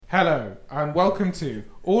Hello, and welcome to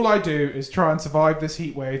All I Do Is Try and Survive This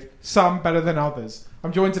Heat Wave, Some Better Than Others.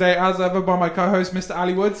 I'm joined today, as ever, by my co-host, Mr.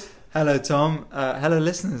 Ali Woods. Hello, Tom. Hello,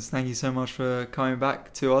 listeners. Thank you so much for coming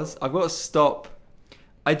back to us. I've got to stop.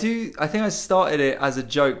 I think I started it as a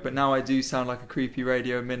joke, but now I do sound like a creepy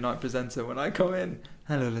radio midnight presenter when I come in.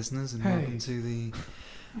 Hello, listeners, and welcome to the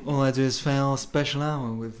All I Do Is Fail special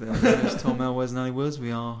hour with Tom Elwes and Ali Woods.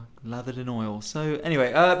 We are lathered in oil. So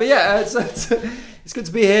anyway, it's good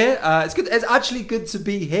to be here. It's actually good to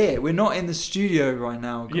be here. We're not in the studio right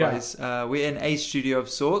now, guys. Yeah. We're in a studio of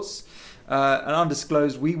sorts. An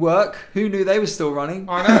undisclosed WeWork. Who knew they were still running?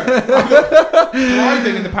 I know.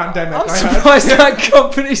 Thriving in the pandemic. I'm surprised that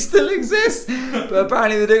company still exists. But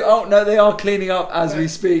apparently they do. Oh no, they are cleaning up as we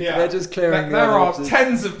speak. Yeah. They're just clearing. There are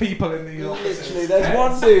tens of people in the office. Literally, there's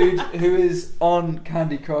one dude who is on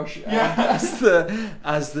Candy Crush. As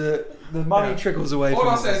the money trickles away. All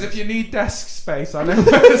I'll say is, if you need desk space, I know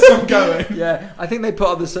where there's some going. Yeah, I think they put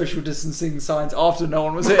up the social distancing signs after no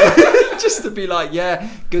one was here, just to be like, yeah,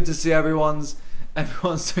 good to see everyone's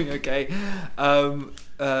doing okay. I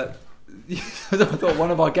thought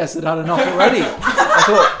one of our guests had enough already. I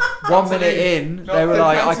thought 1 minute in, they were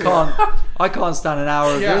like, I can't stand an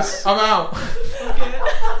hour of this. I'm out.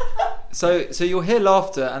 So you'll hear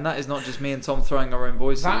laughter, and that is not just me and Tom throwing our own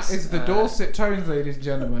voices. That is the Dorset tones, ladies and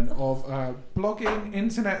gentlemen, of blogging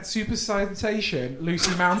internet super sensation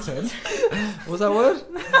Lucy Mountain. What was that word?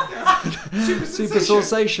 Super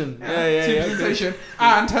sensation. Yeah. Super sensation.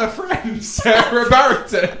 And her friend Sarah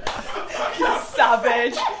Barrington.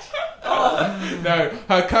 Savage. No,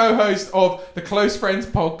 her co-host of the Close Friends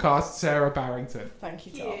podcast, Sarah Barrington. Thank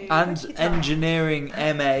you, Tom. And engineering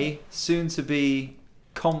MA, soon to be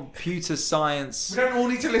computer science. We don't all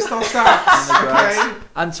need to list our stats, okay?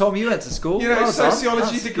 And Tom, you went to school.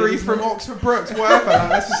 Sociology degree from Oxford Brookes, whatever.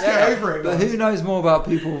 Let's just get over it. But who knows more about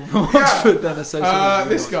people from Oxford than a sociologist?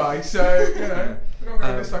 This guy. So, we're not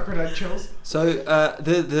going to list our credentials. So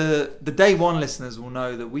the day one listeners will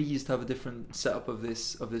know that we used to have a different setup of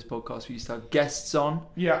this podcast. We used to have guests on,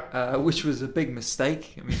 which was a big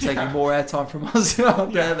mistake. I mean, taking more airtime from us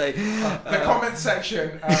out there. The comment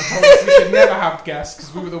section told us we should never have guests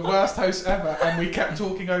because we were the worst hosts ever, and we kept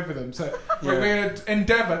talking over them. So we're going to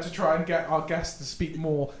endeavour to try and get our guests to speak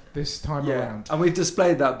more this time around. And we've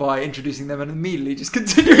displayed that by introducing them and immediately just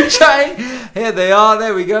continuing chatting. Here they are.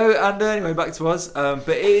 There we go. And anyway, back to us.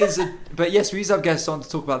 But yes, we used to have guests on to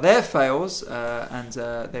talk about their fails, and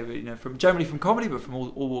they were, generally from comedy, but from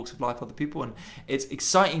all walks of life, other people. And it's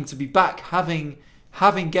exciting to be back having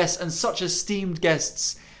guests, and such esteemed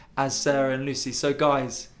guests as Sarah and Lucy. So,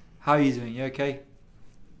 guys, how are you doing? You okay?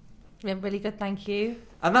 Yeah, really good, thank you.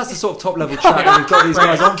 And that's the sort of top level chat that we've got these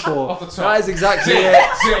guys on for. That is exactly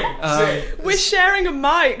it. We're sharing a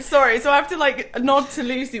mic, sorry, so I have to nod to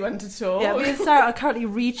Lucy when to talk. Yeah, me and Sarah are currently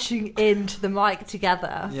reaching into the mic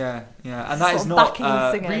together. Yeah, and that is not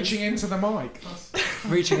reaching into the mic.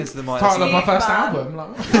 Reaching into the mic. Title of my first album.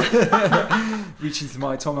 Reaching to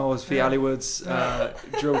my Tom Elwes v Ali Woods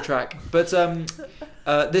drill track. But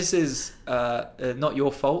this is not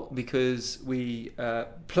your fault, because we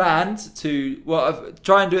planned to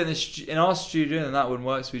try and do it in our studio, and that wouldn't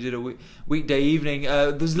work, so we did a weekday evening.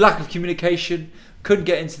 There's lack of communication, couldn't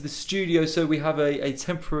get into the studio, so we have a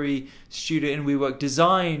temporary studio in WeWork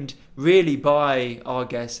designed really by our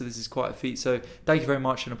guests, so this is quite a feat. So thank you very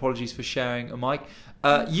much, and apologies for sharing a mic.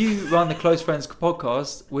 You run the Close Friends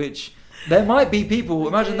podcast, which there might be people,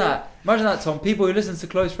 imagine that, Tom, people who listen to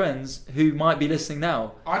Close Friends who might be listening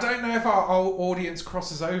now. I don't know if our audience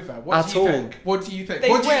crosses over. What do you think? They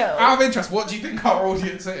will. Out of interest, what do you think our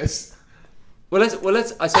audience is? Well,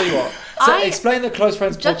 let's. I tell you what. So explain the Close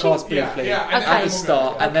Friends podcast briefly at the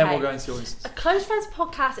start, and then we'll go into yours. A Close Friends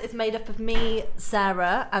podcast is made up of me,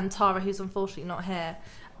 Sarah, and Tara, who's unfortunately not here.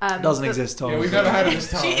 Doesn't exist, Tom. Yeah, we've never heard of this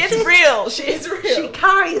Tara. She is real. She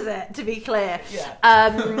carries it, to be clear.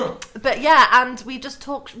 Yeah. But yeah, and we just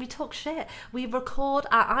talk shit. We record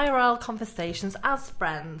our IRL conversations as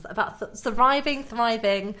friends about surviving,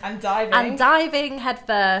 thriving, and diving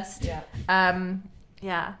headfirst. Yeah.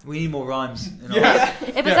 Yeah. We need more rhymes.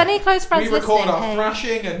 If there's any Close Friends listening, we record our hey,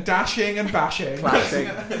 thrashing and dashing and bashing. Classic.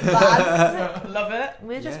 Love it.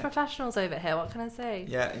 We're just professionals over here. What can I say?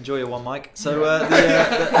 Yeah, enjoy your one mic. So,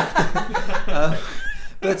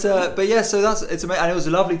 But yeah, so it's amazing, and it was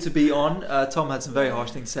lovely to be on. Tom had some very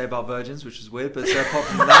harsh things to say about virgins, which was weird. But apart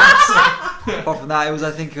from that, it was,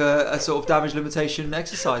 I think, a sort of damage limitation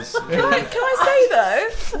exercise. Can I say though,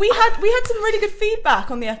 we had some really good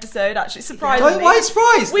feedback on the episode. Actually, surprisingly, Why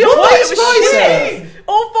surprised? we all thought it was surprising? shit.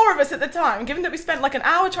 All four of us at the time, given that we spent like an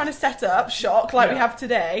hour trying to set up shock like we have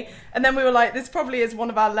today, and then we were like, this probably is one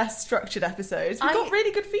of our less structured episodes. We got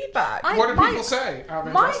really good feedback. What do people say?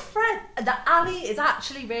 My friend, that Ali is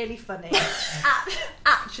actually really funny.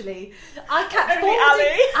 Actually, I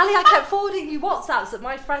kept forwarding you WhatsApps that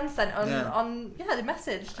my friend sent on the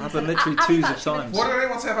message. Happened literally twos of times. What did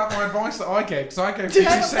anyone say about my advice that I gave? Because I gave you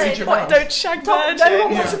sage advice. Don't shag virgins. No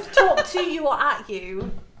one wants to talk to you or at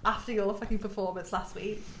you after your fucking performance last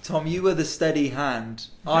week. Tom, you were the steady hand.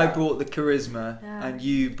 Yeah. I brought the charisma, and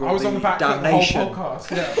you brought the damnation. I was on the back of the whole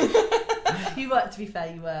podcast. Yeah. You were, to be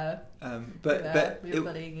fair, you were. But we were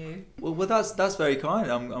bullying you. Well, that's very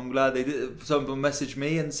kind. I'm glad they did. Someone messaged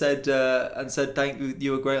me and said thank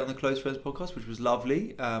you were great on the Close Friends podcast, which was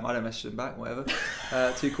lovely. I don't message them back, whatever.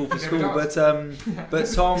 Too cool for school. But Tom,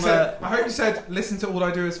 I hope you said listen to All I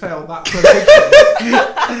Do Is Fail. That's what I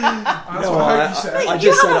hope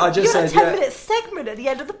you said. I just said. You had a 10-minute segment at the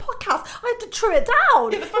end of the podcast. I had to trim it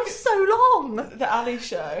down. It was so long. The Ali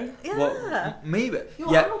show. Yeah. What, me?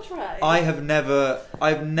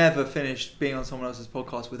 I've never finished being on someone else's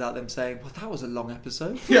podcast without them saying, "Well, that was a long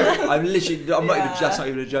episode." Yeah, That's not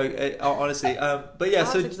even a joke, honestly. But yeah,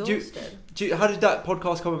 so how did that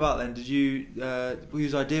podcast come about then? Did you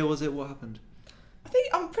whose idea was it? What happened?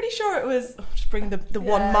 I'm pretty sure it was. Just bring the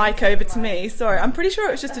one mic over to me. Sorry, I'm pretty sure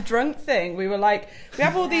it was just a drunk thing. We were like, we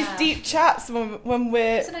have all these deep chats when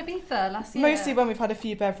we're. It's an Ibiza last year. Mostly when we've had a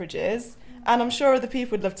few beverages. And I'm sure other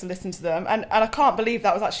people would love to listen to them. And I can't believe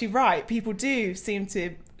that was actually right. People do seem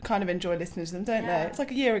to kind of enjoy listening to them, don't they? It's like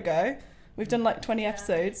a year ago. We've done like 20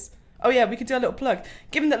 episodes. Oh yeah, we could do a little plug.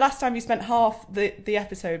 Given that last time you spent half the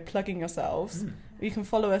episode plugging yourselves, you can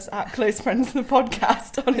follow us at Close Friends the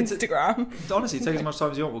Podcast on Instagram. Honestly, take as much time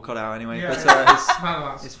as you want. We'll cut it out anyway. Yeah. But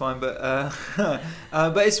it's fine. But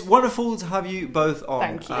but it's wonderful to have you both on.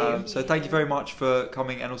 Thank you. So thank you very much for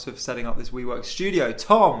coming and also for setting up this WeWork studio.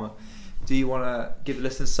 Tom, do you want to give the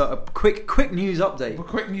listeners a quick news update? A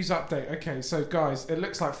quick news update. Okay, so guys, it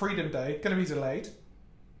looks like Freedom Day going to be delayed.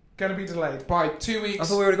 Going to be delayed by 2 weeks. I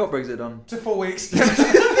thought we already got Brexit done. To 4 weeks. 2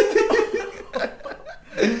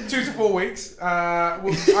 to 4 weeks. Well, I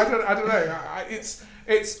don't know.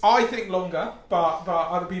 It's I think longer, but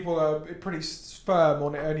other people are pretty firm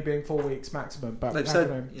on it only being 4 weeks maximum. But they've said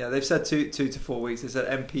 2 to 4 weeks. They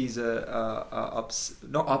said MPs are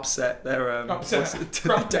not upset. They're upset.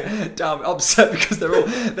 Damn upset because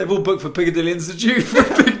they've all booked for Piccadilly Institute for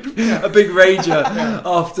a big rager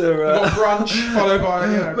after brunch followed by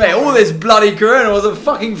mate, all this bloody Corona was a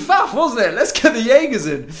fucking faff, wasn't it? Let's get the Jaegers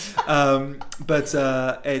in. But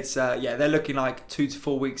it's they're looking like 2 to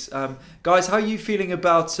 4 weeks. Guys, how are you feeling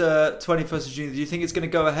about 21st of June? Do you think it's going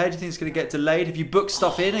to go ahead? Do you think it's going to get delayed? Have you booked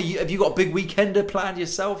stuff in? Have you got a big weekender planned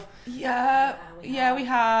yourself? Yeah, we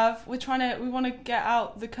have. We want to get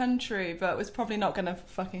out the country, but it's probably not going to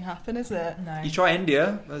fucking happen, is it? No. You try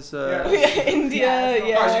India. There's India,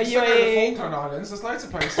 Guys, you can go to the Falkland Islands. There's loads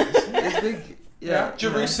of places. It's big. Yeah.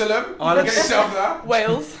 Jerusalem. You can get yourself there.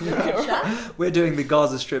 Wales. We're doing the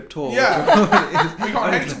Gaza Strip tour. Yeah. We're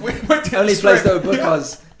only place that would book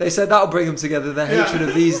us. They said that'll bring them together. The hatred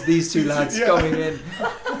of these two lads coming in.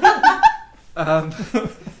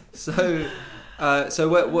 So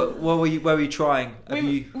where were you trying?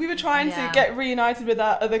 We were trying to get reunited with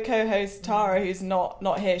our other co-host Tara, who's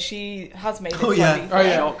not here. She has made it.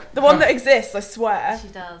 The one that exists, I swear. She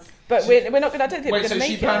does. But we're not going. I don't think we're going to make it. Wait, so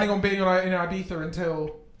she's planning on being like in Ibiza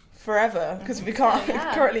until forever? Because we can't.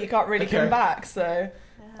 Currently, you can't really come back. So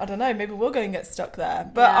I don't know. Maybe we'll go and get stuck there.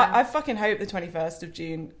 But I fucking hope the 21st of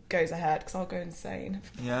June goes ahead because I'll go insane.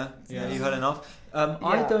 Yeah. You had enough.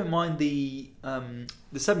 I don't mind the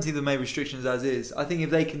 17th of May restrictions as is. I think if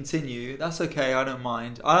they continue, that's okay. I don't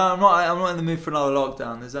mind. I'm not in the mood for another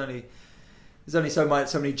lockdown. There's only so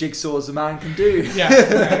many jigsaws a man can do.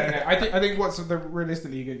 Yeah. I think what's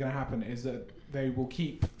realistically going to happen is that they will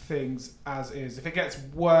keep things as is. If it gets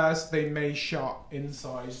worse, they may shut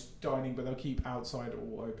inside dining, but they'll keep outside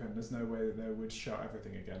all open. There's no way that they would shut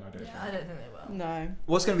everything again. I don't think they will. No.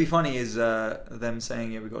 What's going to be funny is them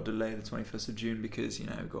saying, we've got to delay the 21st of June because,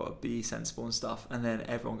 we've got to be sensible and stuff, and then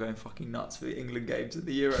everyone going fucking nuts for the England games at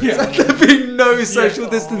the Euros. Yeah. There'll be no social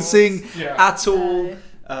distancing at all. No.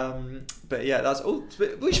 But yeah, that's all.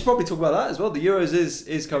 We should probably talk about that as well. The Euros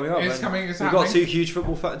is coming up. It's coming. We've got two huge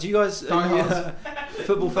football fans. Do you guys?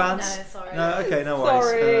 Football fans? No, sorry. No, okay, no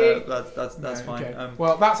worries. Sorry. That's fine. Okay.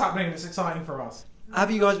 Well, that's happening and it's exciting for us.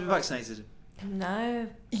 Have you guys been vaccinated? No.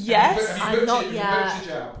 Yes. Have you I'm not booked yet.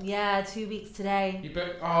 your jab? Yeah, 2 weeks today. You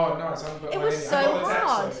booked? Oh, nice. I haven't booked It mine was either. so I got the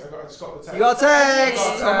hard. text, though. I just got the text. You got a text!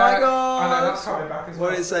 I got a Oh my text. god! I know, that's coming back as well.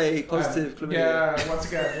 What did it say? Positive chlamydia. Yeah, once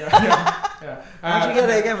again. Yeah. How'd you get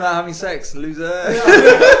it again without having sex, loser?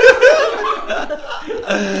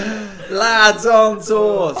 Lads on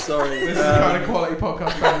tour. Sorry. This is the kind of quality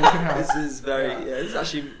podcast that we can have. This is very. Yeah,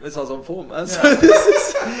 this was on form. Man. So Yeah. this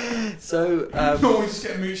is. So. Normally just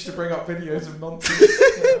get Mooch to bring up videos of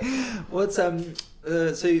nonsense. What's So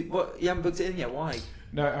what? You haven't booked it in yet? Why?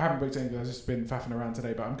 No, I haven't booked anything. I've just been faffing around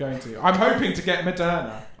today, but I'm going to. I'm hoping to get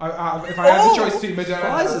Moderna. If I had the choice to do Moderna,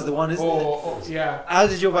 Pfizer's the one, isn't or yeah. How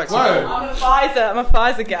did your vaccine? Whoa. I'm a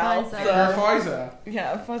Pfizer gal. Pfizer. You're a So, Pfizer.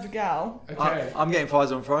 yeah, I'm a Pfizer gal. Okay. I'm getting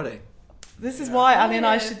Pfizer on Friday. This is why Ali and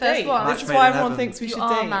I Yeah, should first date. one. This Match is made why in everyone heaven. thinks we You should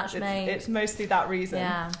are date. match made. It's mostly that reason.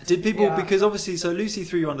 Yeah. Did people, Yeah. because obviously, so Lucy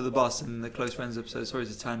threw you under the bus in the Close Friends episode, sorry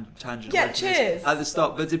to tangent Yeah, away from this, cheers. at the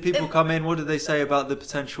start, but did people come in, what did they say about the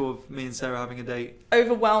potential of me and Sarah having a date?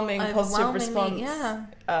 Overwhelming positive Overwhelmingly, response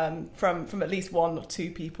yeah. from at least 1 or 2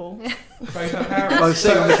 people. Both our parents. Both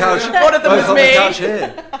sitting on the couch, One of them both was on me. the couch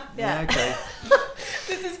here. Yeah. Okay.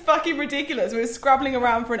 This is fucking ridiculous. We were scrabbling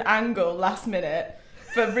around for an angle last minute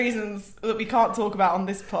for reasons that we can't talk about on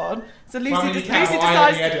this pod. So Lucy, Well, I mean, you can, Lucy but I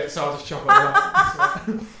decides. only edit, so I'll just chop it out.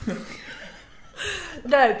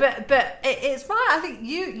 No, but it's right. I think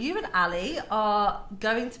you and Ali are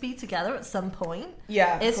going to be together at some point.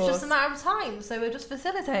 Yeah, of It's course. just a matter of time, so we're just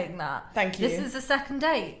facilitating that. Thank you. This is the second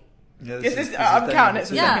date. Yeah, Yes, this is I'm counting it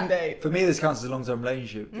as a definitely- Yeah. second date. For me, this counts as a long-term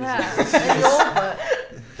relationship. Yeah. In your book.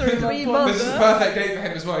 3 3 months. This is a months. perfect date for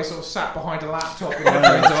him as well. He sort of sat behind a laptop with Yeah,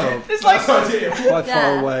 headphones on. laptop. It's like That's ideal. Quite Yeah.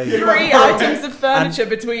 far away. 3 items of furniture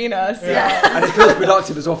between us. Yeah. And it feels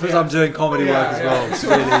productive as well, because I'm doing comedy work as well. It's It's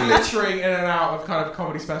sort of really... glittering in and out of kind of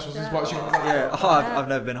comedy specials is what you want. Yeah, oh, I've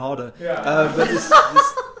never been harder. Yeah. But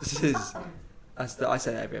this is... I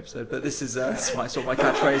say that every episode, but this is my sort of my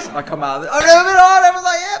catchphrase. I come out, I've never been hard. Everyone's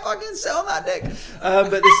like, yeah, fucking sit on that dick.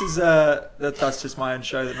 But this is that's just my own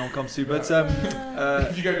show that no one comes to. But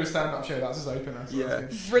If you go to a stand-up show, that's his opener. So Yeah. that's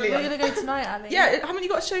good. We're Brilliant. going to go tonight, Ali. Yeah, haven't you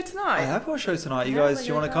got a show tonight? I have got a show tonight. You Yeah, guys, we're do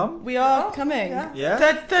you want to gonna come? We are Oh, coming. yeah. Yeah.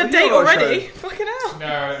 Third Oh, you date got a already. show? Fucking hell. No,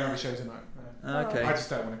 I don't have a show tonight. No. Okay. I just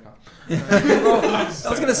don't want to come. I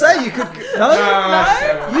was gonna say you could.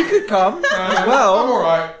 No, you could come as I'm well.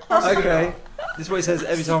 alright. Okay. This is what he says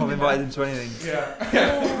every time I've invited him to anything.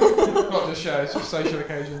 Yeah. Not just shows, just social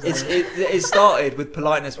occasions. It started with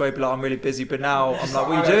politeness where he'd be like, I'm really busy, but now I'm like,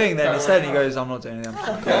 what are you doing then? Instead, and he goes, I'm not doing anything.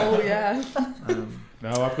 Oh, yeah. No,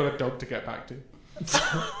 I've got a dog to get back to.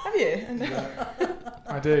 Have you?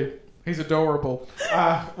 I do. He's adorable.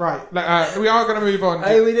 Right, we are going to move on.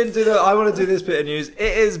 Hey, we didn't do that. I want to do this bit of news.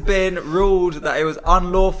 It has been ruled that it was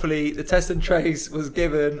unlawfully, the Test and Trace was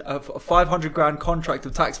given a 500 grand contract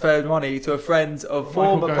of taxpayer money to a friend of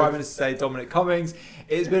former Gove. Prime Minister Dominic Cummings.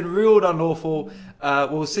 It's been ruled unlawful.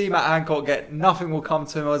 We'll see Matt Hancock get, nothing will come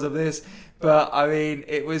to him as of this. But, I mean,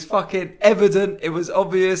 it was fucking evident, it was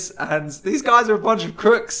obvious, and these guys are a bunch of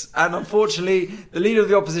crooks, and unfortunately, the leader of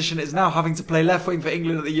the opposition is now having to play left wing for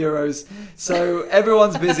England at the Euros, so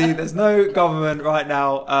everyone's busy, there's no government right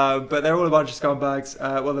now, but they're all a bunch of scumbags,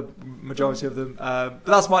 well, the majority of them, but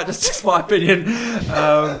that's just my opinion,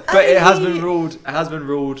 but it has been ruled,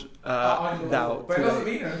 now. But it doesn't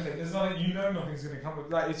today. mean anything. There's nothing, nothing's going to come with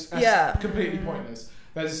that. It's Yeah. completely pointless.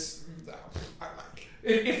 There's...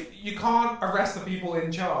 If you can't arrest the people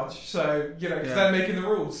in charge, so, because Yeah. they're making the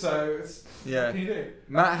rules, so it's... Yeah. What can you do?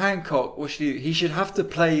 Matt Hancock, what should he should have to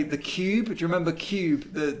play the Cube. Do you remember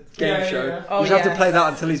Cube, the game Yeah, show? yeah. Oh, he should have to yes. play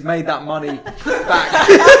that until he's made that money back.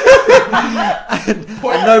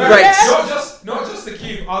 and no breaks. Not just the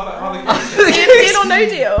cube, other games. Deal or no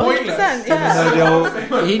deal? Pointless. 100%, yeah. No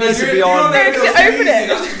deal. He needs to be Deal or on. no No, deal, just open easy, it.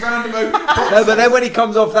 that's just random open. No, but then when he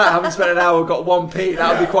comes off that, having spent an hour, got 1p,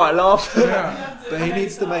 that would be quite a laugh. Yeah. But he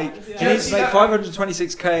needs to make Yeah.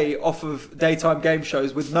 526k off of daytime game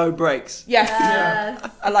shows with no breaks. Yes.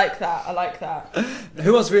 Yes. I like that.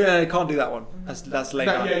 Who wants to be a millionaire can't do that one. That's late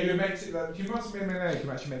That, night. yeah, you make it. If you must be a millionaire, you can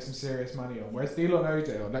actually make some serious money on. Whereas Deal or No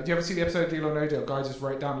Deal, like, do you ever see the episode of Deal or No Deal? Guy just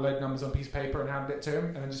wrote down a load of numbers on a piece of paper and handed it to him,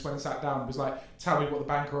 and then just went and sat down and was like, "Tell me what the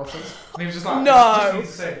banker offers." And he was just like, No. "Just need to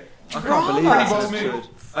say." I can't believe Pretty it's Boss so Move. good.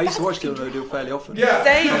 I used to watch Gilmore O'Neill fairly often. Yeah.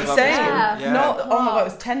 Same. Yeah. Not. Oh my god, it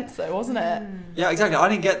was tense though, wasn't it? Yeah, exactly. I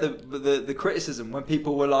didn't get the criticism when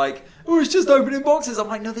people were like, "Oh, it's just opening boxes." I'm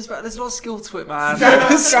like, "No, there's a lot of skill to it, man."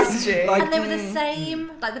 Strategy. Like, And they were the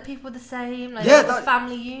same, like the people were the same, like Yeah, the that-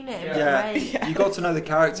 family unit. It was yeah, great. you got to know the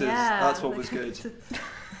characters. Yeah, That's what the was good.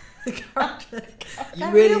 The characters. You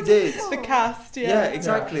really did. The cast. Yeah, Yeah.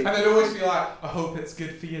 exactly. And they'd always be like, I hope it's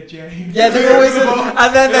good for you, Jane. Yeah, they always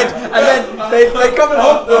and then they come and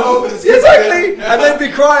hold them. Exactly, and then be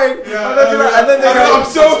crying, and then be like, and then they go, I'm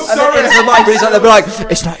so sorry. And then into the mic, but they'll be like,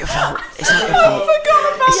 "It's not your fault. It's not your fault."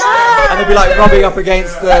 Yeah. And they'll be like rubbing up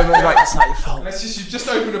against them, and be like, "It's not your fault." And it's just, you just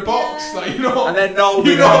open a box, like, you're not. And then Noel will be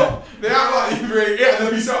you're there. not. They act like you really, yeah, and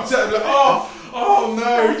they'll be so upset, they'll be like, oh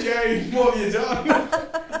no, Jane, what have you done?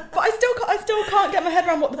 But I still can't get my head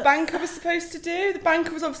around what the banker was supposed to do. The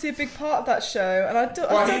banker was obviously a big part of that show, and I still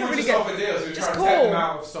Well, he don't would really just get. offer deals, he would Just try and take them call.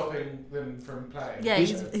 out of stopping them from playing. Yeah,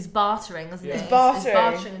 he's bartering, isn't Yeah. he? He's bartering. He's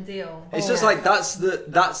bartering a deal. It's just like that's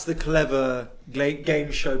the clever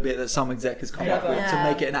game show bit that some exec has come up with to Yeah.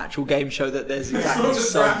 make it an actual game show that there's It's not exactly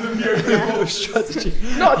just some randomly open a box. strategy.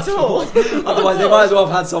 Not at all. Otherwise, they might as well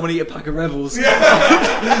have had someone eat a pack of Rebels. Yeah.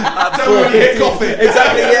 At Someone hit 4:50. coffee.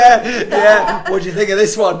 Exactly, yeah. What do you think of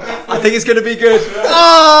this one? I think it's going to be good.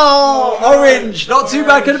 Oh, orange. Not too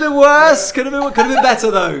bad. Could have been worse. Could have been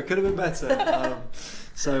better though. Could have been better.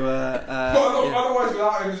 But Yeah. otherwise,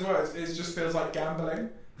 without him as well, it just feels like gambling.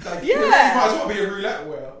 Like, Yeah. you might as well be a roulette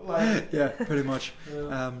wheel. Like, Yeah, pretty much.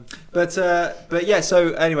 Yeah. But yeah.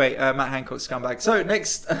 So anyway, Matt Hancock, scumbag. So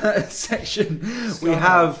next section we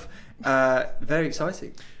have very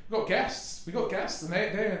exciting. we've got guests, and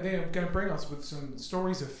they're going to bring us with some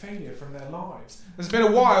stories of failure from their lives. It's been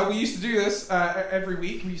a while. We used to do this every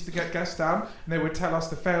week. We used to get guests down, and they would tell us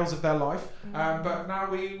the fails of their life. But now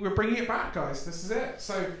we're bringing it back, guys. This is it.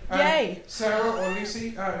 So, Yay. Sarah or Lucy,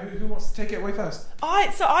 who wants to take it away first?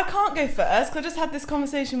 So I can't go first because I just had this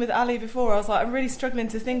conversation with Ali before. I was like, I'm really struggling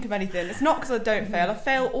to think of anything. It's not because I don't fail. I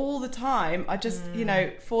fail all the time. I just,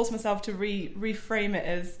 force myself to reframe it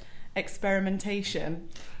as experimentation.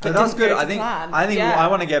 But It that's didn't good. go to I think plan. I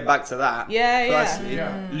want to get back to that. Yeah. Firstly.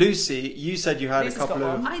 Yeah. Lucy, you said you had Lucy's a couple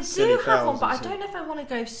got of one. I silly do have fails one, but I and so- don't know if I want to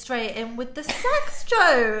go straight in with the sex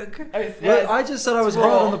joke. Well, I just said I was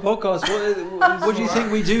hard on the podcast. What do you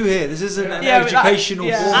think we do here? This isn't an Yeah, but that- educational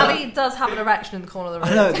yeah. format. Ali does have an erection in the corner of the I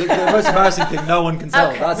room. know, the most embarrassing thing, no one can tell.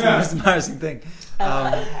 Okay. That's the most embarrassing thing.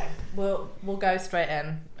 Okay. We'll go straight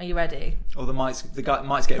in. Are you ready? Or the mic's getting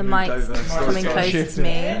The moved mic's over. coming Sorry. closer Shift to me.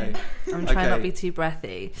 Okay. I'm trying Okay. not to be too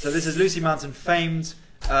breathy. So this is Lucy Mountain, famed.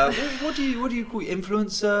 What do you call it?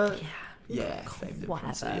 Influencer? Yeah, famed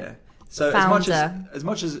Whatever. influencer. Yeah. So Founder. as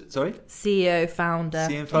much as sorry, CEO, founder,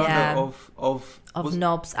 CM founder yeah, of was-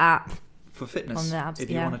 Knobs app. for fitness. on the apps, if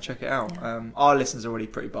you yeah. want to check it out, Yeah. our listeners are already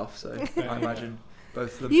pretty buff, so I imagine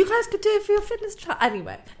both of them. You guys could do it for your fitness track.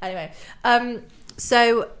 Anyway.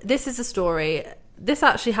 So this is a story. This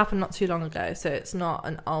actually happened not too long ago, so it's not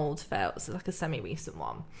an old fail. It's like a semi-recent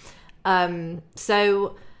one.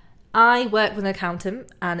 So I work with an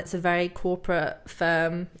accountant, and it's a very corporate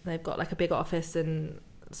firm. They've got like a big office in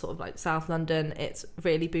sort of like South London. It's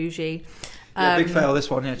really bougie. Yeah, big fail this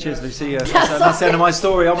one. Yeah, cheers, Yeah. Lucy. That's the end of my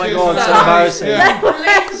story. Oh my Cheers, god, so Lucy. embarrassing. Yeah.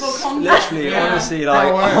 Relatable content. Literally, Yeah. honestly, like,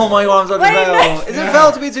 Go on. oh my god, I'm such a Wait, fail. no. Is it Yeah. a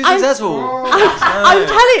fail to be too successful?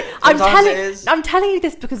 Sometimes it is. I'm telling you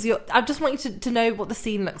this because I just want you to know what the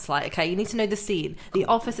scene looks like. Okay, you need to know the scene. The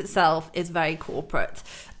office itself is very corporate.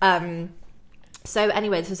 So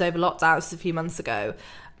anyway, this was over lockdown. This was a few months ago.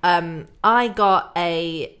 I got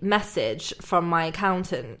a message from my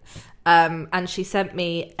accountant, and she sent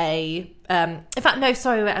me a. In fact, no,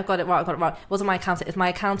 sorry, wait, I got it wrong. It wasn't my accountant. It's my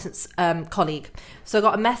accountant's colleague. So I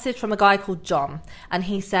got a message from a guy called John, and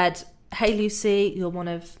he said, "Hey Lucy, you're one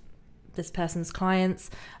of this person's clients.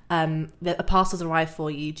 A parcel's arrived for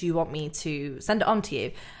you. Do you want me to send it on to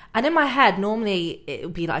you?" And in my head, normally it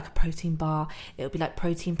would be like a protein bar. It would be like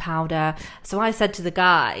protein powder. So I said to the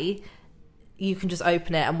guy, "You can just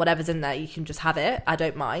open it, and whatever's in there, you can just have it. I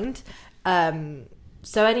don't mind."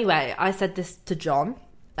 So anyway, I said this to John,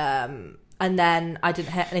 and then I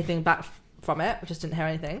didn't hear anything back from it. I just didn't hear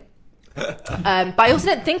anything. But I also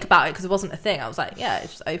didn't think about it because it wasn't a thing. I was like, "Yeah,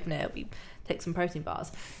 just open it. Take some protein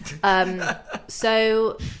bars."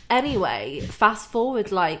 So anyway, fast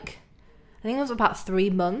forward like I think it was about 3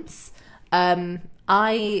 months.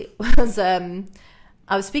 I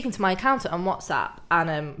was speaking to my accountant on WhatsApp,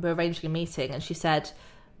 and we were arranging a meeting, and she said,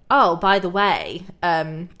 "Oh, by the way,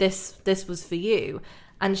 this was for you,"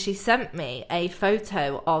 and she sent me a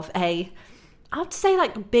photo of I would say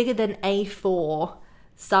like bigger than A4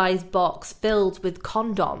 size box filled with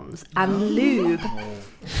condoms and lube.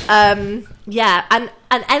 And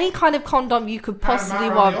any kind of condom you could possibly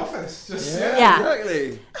want. The office.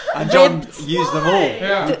 Exactly. And John used them all.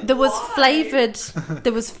 Yeah. There was flavored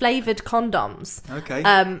condoms. Okay.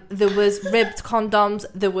 There was ribbed condoms.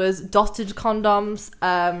 There was dotted condoms.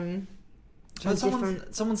 So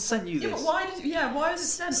someone sent you this. Why was it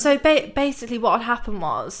sent? So basically, what had happened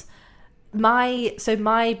was my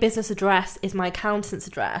business address is my accountant's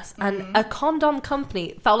address, and a condom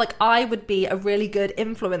company felt like I would be a really good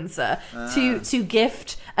influencer to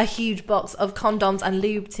gift a huge box of condoms and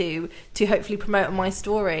lube to hopefully promote on my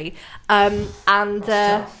story.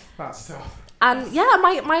 That's tough. And yeah,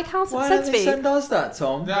 my accountant Why said don't to they me, send us that,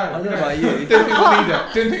 Tom? No, I don't know about you.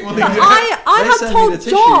 Didn't think we'll need it. I They had sent me told the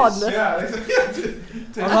John. tissues.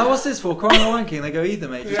 Yeah. I'm like, what's this for? Crying or wanking? They go, either,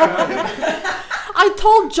 mate. Just I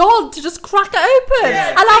told John to just crack it open,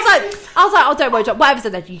 and I was like, oh, don't worry, John. Whatever's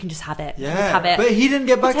in there, you can just have it. You can just have it. But he didn't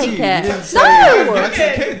get back to you. Take He it. didn't say. No! Give it to the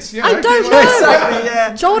kids. You know, I don't give it- know. Exactly,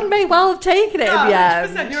 yeah. John may well have taken it in the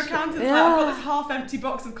end. 100%. Your accountant's like, I've got this half-empty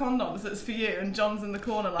box of condoms that's for you, and John's in the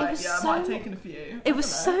corner like, was I might have taken a few. It was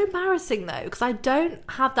so embarrassing though, because I don't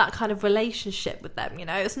have that kind of relationship with them. You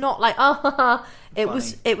know, it's not like it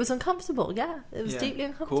was uncomfortable. Yeah, it was deeply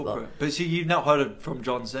uncomfortable. Corporate. But so you've not heard from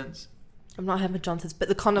John since? I'm not heard of Johnson's, but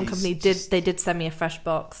the condom company did send me a fresh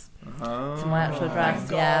box to my actual address.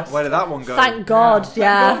 thank Yeah, Where did that one go? thank God.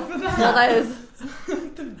 Yeah, Thank God for all that. those.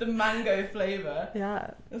 the mango flavour.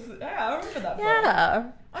 Yeah, I remember that. yeah.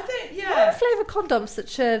 I don't. Why are flavored condoms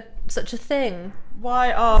such a thing?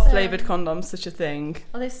 Why are flavoured condoms such a thing?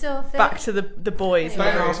 Are they still a thing? Back to the boys. Don't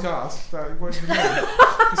ask us. What do you mean?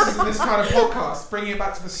 This isn't this kind of podcast. Bringing it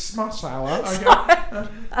back to the smut hour. Okay?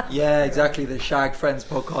 Yeah, exactly. The Shag Friends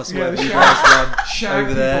podcast. Yeah, where the you Shag- guys run Shag over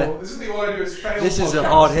people. there. This is the all I do is fail. This is a podcast.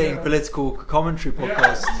 hard-hitting Yeah. political commentary Yeah.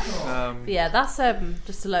 podcast. Yeah, that's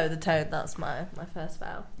just to lower the tone. That's my first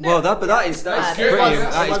fail. Well, that is That's pretty good.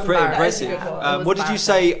 that is pretty That was impressive. embarrassing. What did you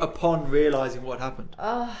say upon realising what happened?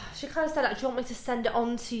 She kind of said, like, do you want me to send it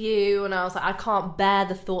on to you? And I was like, I can't bear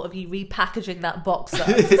the thought of you repackaging that box up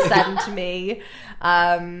to send to me.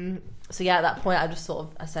 So yeah, at that point,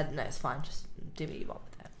 I said, no, it's fine. Just do what you want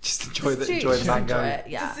with it. Just enjoy the Just mango. enjoy it,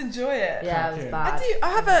 yeah. Just enjoy it. Yeah, it was Yeah.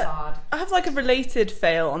 bad. I have like a related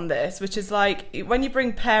fail on this, which is like when you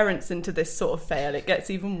bring parents into this sort of fail, it gets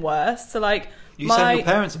even worse. So like You sent your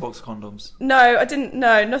parents a box of condoms. No, I didn't.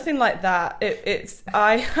 No, nothing like that. It's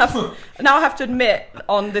I have now I have to admit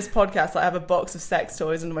on this podcast I have a box of sex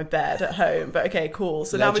toys under my bed at home. But okay, cool.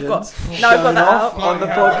 So now we've got Showing that off out. on the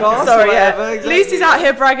Yeah. podcast. Sorry, whatever, yeah. exactly. Lucy's out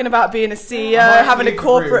here bragging about being a CEO, I might having a leave the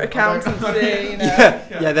corporate room. accountancy. You know.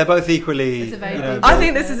 Yeah, they're both equally. It's a very you know, big- I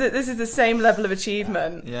think this is the same level of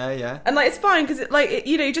achievement. Yeah. And like it's fine because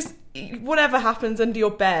you just whatever happens under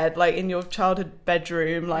your bed, like in your childhood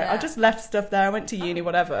bedroom, like I Yeah. just left stuff there. I went to uni,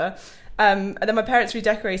 whatever. And then my parents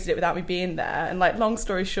redecorated it without me being there. And like long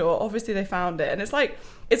story short, obviously they found it. And it's like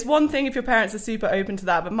it's one thing if your parents are super open to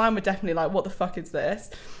that, but mine were definitely like, what the fuck is this?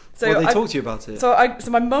 So Well, they I- talked to you about it. So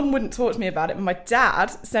my mum wouldn't talk to me about it, but my dad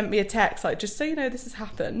sent me a text like, just so you know, this has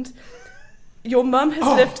happened. Your mum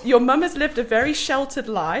has lived a very sheltered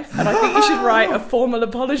life, and I think you should write a formal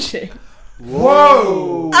apology.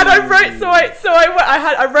 Whoa! And I wrote,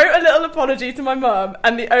 I wrote a little apology to my mum,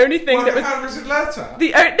 and the only thing Well, that was handwritten letter.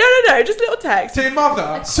 no, just little text. To your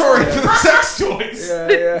mother, sorry for the sex toys.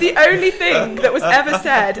 The only thing that was ever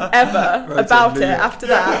said ever Right, about so it after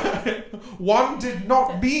that. One did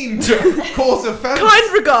not mean to cause offence.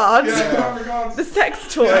 Kind regards, Yeah, kind regards. the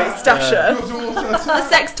sex toy Yeah. stasher, Your daughter. the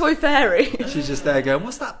sex toy fairy. She's just there going,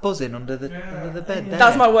 what's that buzzing under the bed there?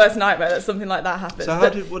 That's my worst nightmare, that something like that happens. So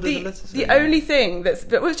But what did the letter say? The only thing but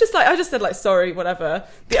it was just like, I just said like, sorry, whatever.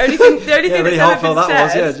 The only thing Yeah, really that's ever heartfelt been that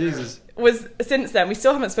was, said yeah, Jesus. was since then, we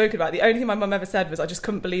still haven't spoken about it. The only thing my mum ever said was, I just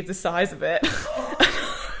couldn't believe the size of it.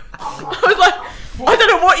 I was like, I don't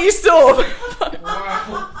know what you saw.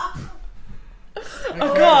 Wow.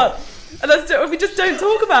 Oh God. And we just don't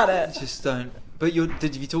talk about it. Just don't. But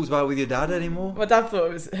did you talk about it with your dad anymore? My dad thought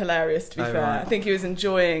it was hilarious, to be Oh, fair. right. I think he was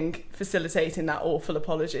enjoying facilitating that awful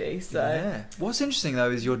apology. So Yeah. What's interesting though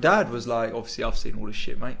is your dad was like, obviously I've seen all this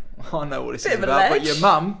shit, mate. I know what this Bit is of a about. But ledge. your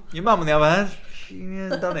mum on the other hand, she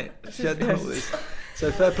hasn't done it. She hasn't done all this. So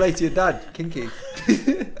fair play to your dad, kinky.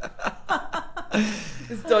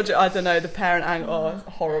 it's dodgy. I don't know. The parent angle is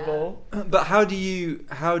horrible. But how do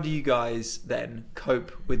you guys then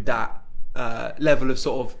cope with that level of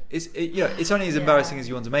sort of it's only as embarrassing as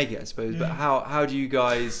you want to make it, I suppose. But how do you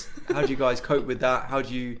guys cope with that? How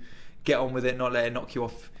do you get on with it, not let it knock you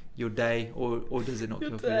off your day, or does it knock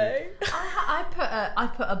you off your Day. I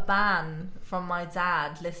put a ban from my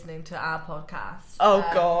dad listening to our podcast. Oh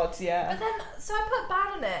God, yeah. But then, so I put a ban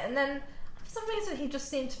on it, and then for some reason he just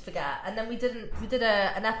seemed to forget. And then we did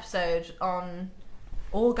an episode on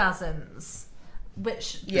orgasms,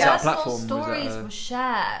 which personal stories were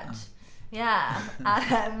shared. Yeah,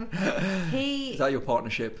 and Is that your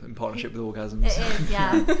partnership in partnership with orgasms? It is,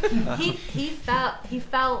 yeah. he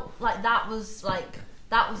felt like that was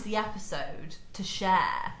the episode to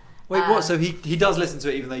share. Wait, what? So he does listen to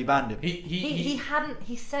it even though you banned him?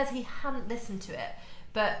 He says he hadn't listened to it,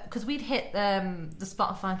 but because we'd hit the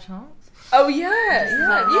Spotify charts. Oh yeah.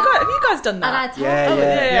 Have you guys done that? And I told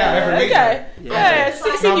every week. Okay. Yeah.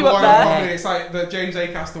 Seeing you up there. It's like the James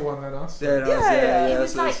Acaster one then us. Yeah. He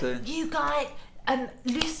was like, you guys, and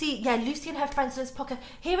Lucy and her friends on this podcast.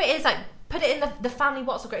 Here it is, like, put it in the family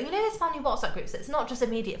WhatsApp group. You know, there's family WhatsApp groups. It's not just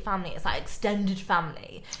immediate family. It's like extended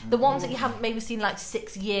family. The ones that you haven't maybe seen like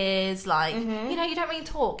 6 years. Like, you know, you don't really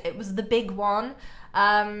talk. It was the big one,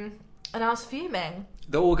 and I was fuming.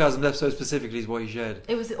 The orgasm episode specifically is what he shared.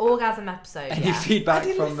 It was the orgasm episode. Any feedback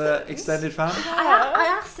from the extended family?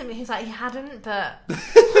 I asked him. He's like, he hadn't, but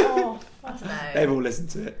I don't know. They've all listened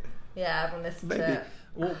to it. Yeah, everyone listened Maybe. to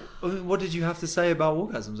it. What did you have to say about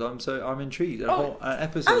orgasms? I'm intrigued. A whole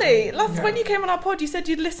episode. Ali, when you came on our pod, you said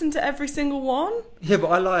you'd listen to every single one. Yeah, but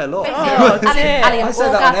I lie a lot. Oh, Ali, I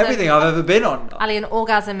say that on everything I've ever been on. Ali, an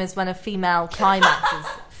orgasm is when a female climaxes.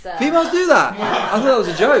 So. Females do that. I thought that was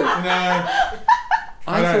a joke. No.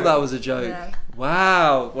 I thought that was a joke. Yeah.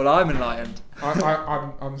 Wow. Well, I'm enlightened. I'm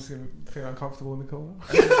just gonna feel uncomfortable in the corner.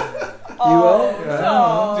 You will?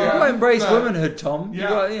 Yeah. You've got to embrace No. womanhood, Tom.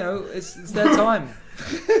 Yeah. You got, it's their time.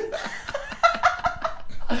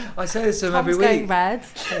 I say this to him every Tom's going week. red.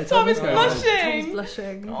 Yeah, Tom is going red. blushing. Tom's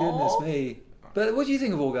blushing. Goodness me. But what do you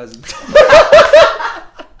think of orgasms?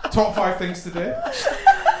 Top 5 things to do.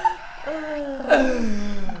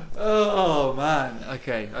 Oh man.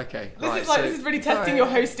 Okay. This is really testing your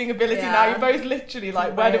hosting ability now. You're both literally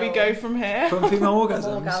like, where do we go from here? From female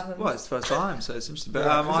orgasms. Orgasms. Well, it's the first time, so it's interesting. But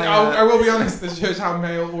I will be honest, this shows how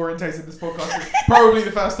male orientated this podcast is. Probably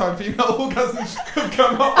the first time female orgasms have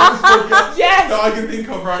come up on this podcast Yes! that I can think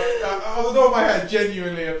of, right? On the top of my head,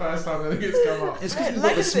 genuinely the first time I think it's come up. it's because we've got the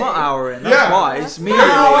Legacy. smart hour in. That's Yeah. why. It's me. We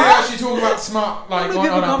actually talk about smart, like, When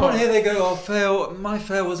people on our come on pod. here, they go, my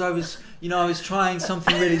fail was I was trying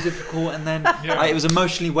something really difficult, and then it was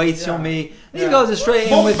emotionally weighty on me. And you guys are straight in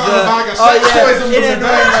More with the bag of sex toys on the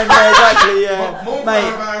exactly, yeah. More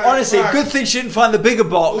Mate, bag, honestly, bag. good thing she didn't find the bigger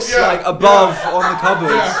box Yeah, like above yeah. on the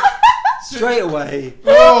cupboards. Yeah. Straight away.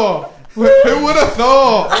 Oh, who would have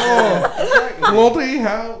thought? Oh, bloody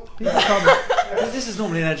hell. This is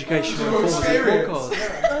normally an educational More informative experience. podcast.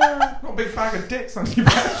 Yeah. Not a big bag of dicks on your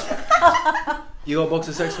back. You got a box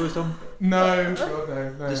of sex toys, Tom? No, God,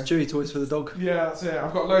 no. Just Chewy toys for the dog. Yeah, that's it.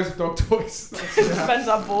 I've got loads of dog toys. Depends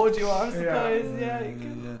how bored you are, I suppose. Yeah. Yeah. You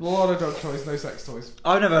can... A lot of dog toys, no sex toys.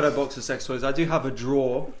 I've never had a box of sex toys. I do have a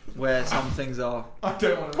drawer where some things are. I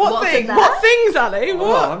don't want to. What What's in thing? there? What things, Ali? Well,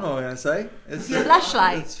 What? I'm not going to say. It's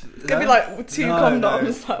Flashlight. It's Could be like 2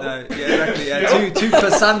 condoms. No, yeah, exactly. Yeah, two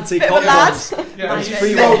Passanti Bit of a lad. condoms. Yeah, Those he's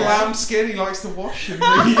free the old ones. lamb skin he likes to wash and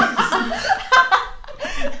reuse.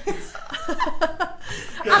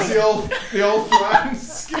 Gets the old lamb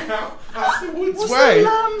skin out. That's the Woods What's way. the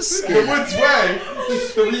lamb skin? The Woods way.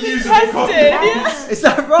 The reusable Tested, condoms. yeah. Is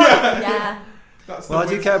that right? Yeah. That's Well, the I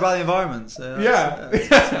do Woods- care about the environment. So that's,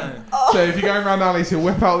 Yeah. no. So if you're going around alleys, he'll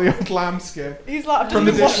whip out the old lamb skin. He's like, From I've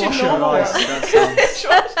the been washing dishwasher, normal. Christ, that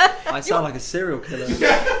sounds, I sound like a serial killer.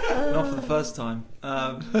 Yeah. Not for the first time.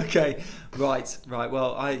 Okay, right.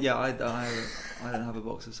 Well, I don't have a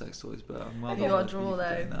box of sex toys, but I'm well Have you done got a with drawer, you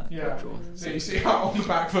for doing though? that. Yeah. Got a drawer. So you see how on the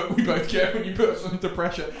back foot we both get when you put us under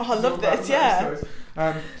pressure. Oh, I love It's all about this, sex yeah. toys.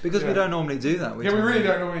 Because Yeah. we don't normally do that. Yeah, we really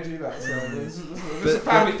don't normally do that. So this is a But,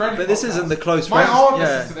 family friendly. but this isn't the close My friends. aunt yeah,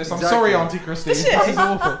 listens to this. I'm exactly. sorry, Auntie Christine. Does This she? is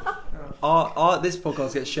awful. This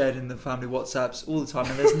podcast gets shared in the family WhatsApps all the time,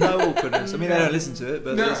 and there's no awkwardness. I mean, they don't listen to it,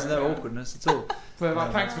 but No. there's no awkwardness at all. So,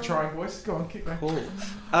 like, thanks for trying, boys. Go on, keep going. Cool.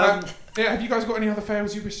 Yeah, have you guys got any other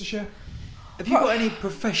fails you wish to share? Have you got any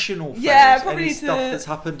professional fails? Yeah, probably any to- stuff that's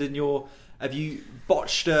happened in your... Have you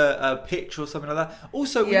botched a pitch or something like that?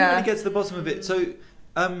 Also, we Yeah. didn't really get to the bottom of it. So,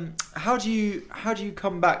 how do you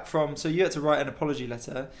come back from... So you had to write an apology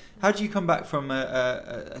letter. How do you come back from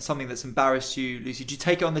something that's embarrassed you, Lucy? Do you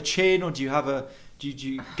take it on the chin, or do you have a... Do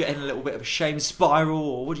you get in a little bit of a shame spiral,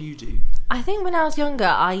 or what do you do? I think when I was younger,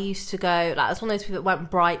 I used to go, like, I was one of those people that went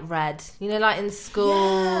bright red. You know, like in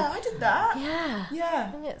school. Yeah, I did that. Yeah. Yeah.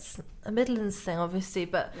 I think it's a Midlands thing, obviously,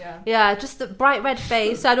 but Yeah. just the bright red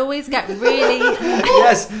face. I'd always get really...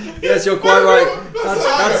 yes, you're quite right.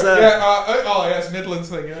 That's yes, Midlands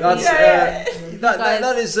thing. Yeah.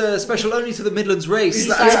 That is special only to the Midlands race.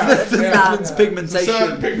 Yeah. That's the Midlands pigmentation.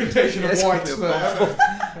 Certain pigmentation of whites there.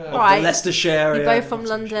 Right. The Leicestershire area. You're both from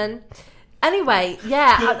London. Anyway,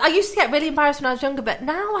 yeah, I used to get really embarrassed when I was younger, but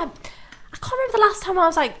now I can't remember the last time I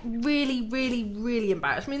was like really, really, really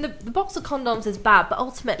embarrassed. I mean, the box of condoms is bad, but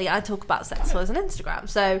ultimately I talk about sex toys on Instagram.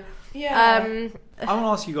 So, Yeah. I want to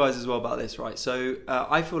ask you guys as well about this, right? So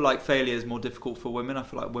I feel like failure is more difficult for women. I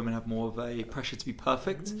feel like women have more of a pressure to be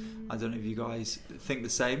perfect. I don't know if you guys think the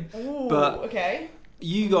same. Ooh, but okay.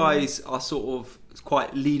 you guys are sort of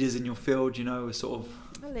quite leaders in your field, you know, sort of.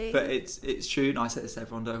 really? But it's true, and I say this to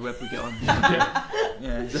everyone, though, whoever we get on.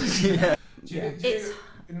 yeah. Do you think,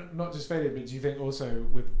 not just failure, but do you think also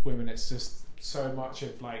with women it's just so much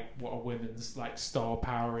of like what a woman's like star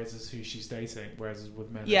power is who she's dating, whereas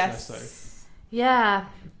with men it's less so? Yeah,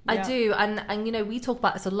 I Yeah. do, and you know, we talk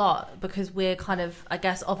about this a lot because we're kind of, I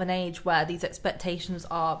guess, of an age where these expectations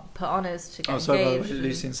are put on us to get So engaged.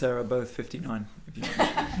 Lucy and Sarah are both 59. If you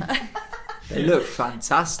they look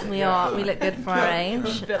fantastic. We look good for our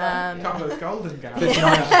age. Couple of golden gals.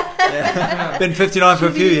 59. Yeah. Been 59 for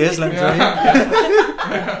a few years, let me tell you.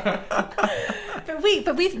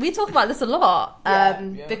 But we talk about this a lot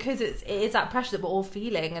Yeah. because it is that pressure that we're all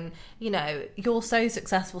feeling, and you know, you're so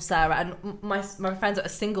successful, Sarah, and my friends that are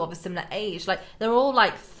single of a similar age, like they're all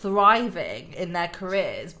like thriving in their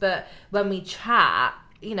careers, but when we chat,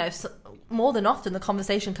 you know, more than often the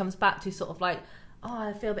conversation comes back to sort of like, oh,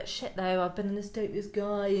 I feel a bit shit though, I've been on this date with this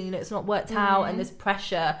guy, and you know, it's not worked out, and this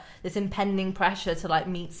pressure, this impending pressure to like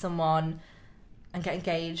meet someone and get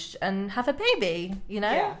engaged and have a baby, you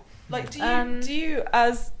know? Yeah. Like, do you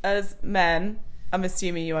as men, I'm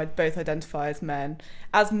assuming you both identify as men.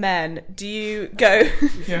 As men, do you go?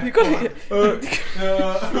 Yeah. You've got to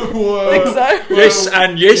Whoa. think so. Yes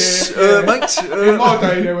and yes, mate. In my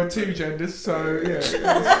day, there were two genders, so yeah.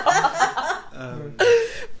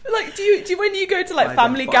 Like, do you when you go to like I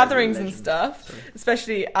family identify as a gatherings and legend. stuff, Sorry.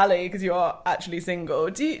 especially Ali, because you are actually single,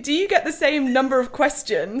 do you get the same number of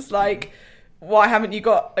questions like, why haven't you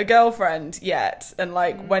got a girlfriend yet, and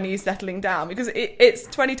like when are you settling down? Because it's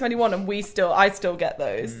 2021 and I still get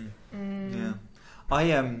those. Yeah. I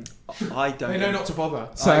don't. They know get- not to bother.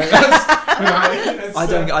 So I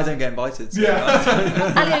don't get invited. So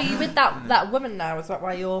Yeah. Ali, are you with that woman now? Is that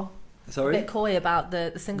why you're a Sorry. bit coy about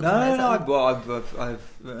the single? No. I've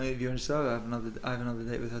you understand. I have another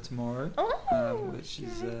date with her tomorrow, which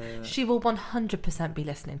is She will 100% be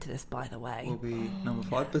listening to this, by the way. will be number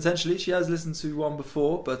 5. Potentially, she has listened to one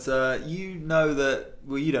before, but you know that.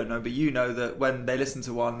 Well, you don't know, but you know that when they listen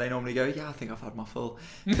to one, they normally go, "Yeah, I think I've had my full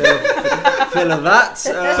fill of that."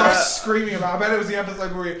 So I'm screaming about. I bet it was the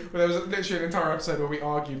episode where there was literally an entire episode where we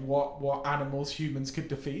argued what animals humans could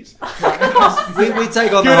defeat. we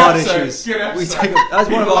take on Good the hard episode, issues. good We episode. take that's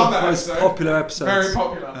one of People love our that most episode. popular episodes. Very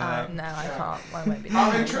popular. No, I can't. I won't be.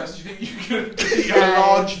 Out of interest, do you think you could defeat a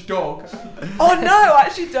large dog? Oh no, I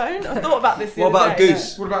actually don't. I thought about this. The What other about a day,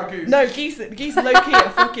 goose? What about goose? No, geese low-key are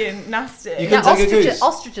fucking nasty. You can take a goose.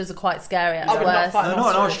 Ostriches are quite scary at I would not worst. fight No,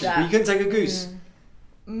 not an ostrich. Yeah. But you can take a goose.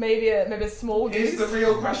 Maybe a small Here's goose. the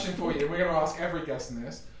real question for you. We're going to ask every guest in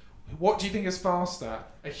this. What do you think is faster,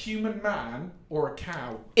 a human man or a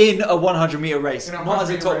cow? In a 100-meter race, In a not as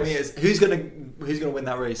a 100-meter top race. meters. Who's gonna win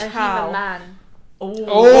that race? A Cow. human man.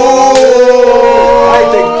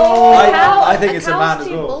 I think it's a man cow's as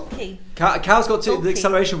too well. bulky. Cow's got too. The Bulky.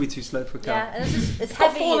 acceleration will be too slow for a cow. Yeah, and it's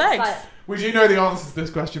got heavy. 4 it's legs. like- Would you know the answer to this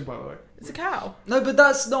question, by the way? It's a cow. No, but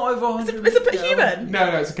that's not over 100. It's a human.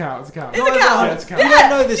 No, it's a cow. It's a cow. It's a cow. Yeah, it's a cow. We don't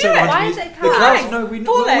know this over Yeah. 100 Why is meters. it a The cow? cows, no, we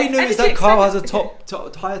 4 what we legs. knew is Anything that cow has a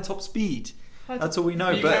expected higher top speed. That's all we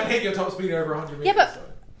know. You But can't hit your top speed over 100 meters. Yeah, but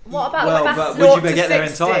what about well, the but fastest? would 0 you to get there in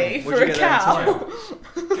 60 time? for Would you a get there in cow. time?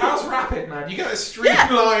 Cow's rapid, man. You get a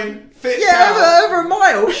streamline, fit Yeah, cow. over a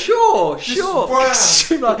mile, sure. wow.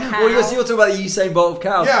 Streamline. Well, you're talking about the Usain Bolt of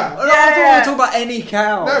cows. Yeah. No, I thought we were talking about any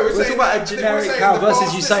cow. No, we're talking about a generic cow versus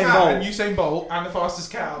Usain And Bolt. Usain Bolt and the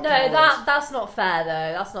fastest cow. No, that's not fair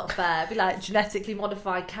though. That's not fair. It'd be like genetically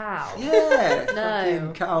modified cow. Yeah, No.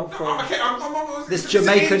 fucking cow from. Okay, I'm This it's an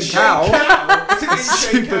Jamaican in-shape cow. It's an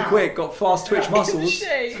in-shape Super cow. quick, got fast twitch muscles.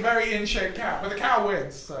 It's a very in-shape cow, but the cow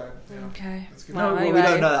wins. So Okay. that's good. No, well, Anyway. we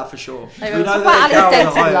don't know that for sure. Anyway, we know so that the cow Alice is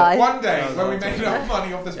dancing higher. live. One day No, when we no, make no. enough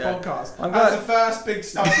money off this Yeah. podcast, I'm as glad- the first big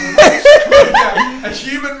stunt, a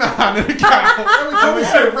human man and a cow, and we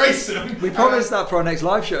promise to race them. We promised that for our next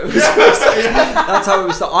live show. That's how it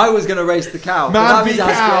was started. I was going to race the cow. Man but that v means it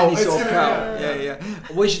has to be cow. any It's sort of gonna- cow. Yeah.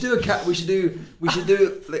 We should do a cat. We should do.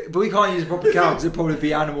 But we can't use a proper cow because it'd probably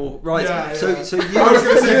be animal rights. Yeah, so yeah. you. I was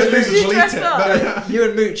going to say the losers You will eat dressed it. up. But, You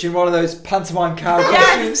and Mooch in one of those pantomime cow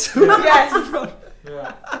Yes. costumes Yes.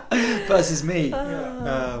 yeah. versus me.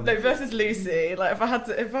 Yeah. No, versus Lucy. Like if I had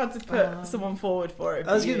to put someone forward for it.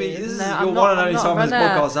 That was gonna be. This is No, your I'm one not- and only I'm not time on this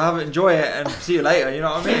runner. podcast. I have it. Enjoy it and see you later. You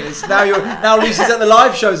know what I mean? It's now Lucy's at the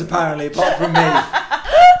live shows apparently, apart from me.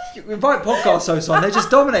 You invite podcast hosts on. They just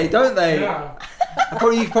dominate, don't they? Yeah. You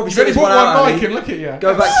probably You see only this put one out. one mic Ali. and look at you.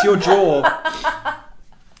 Go back to your drawer.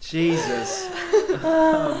 Jesus.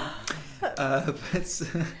 But, What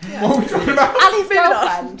are we talking about? Ali's Moving on.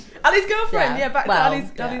 girlfriend. Ali's girlfriend. Yeah. Yeah, back Well, to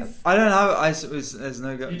Ali's. yeah. Ali's. I don't have. There's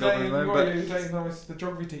no You government dating, at the you moment, dating the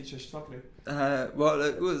geography teacher. She's lovely. but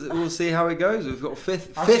well, we'll see how it goes. We've got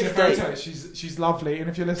fifth I've seen a date. photo. She's lovely, and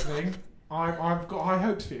if you're listening, I've got high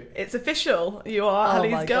hopes for you. It's official. You are Oh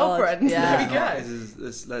Ali's my girlfriend. God, yeah. There we go.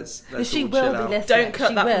 Let's She all will chill be out. listening. Don't cut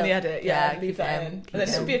She that will. from the edit. Yeah, leave keep that it in. And then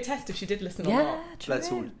it'll be a test if she did listen or not. Yeah, true.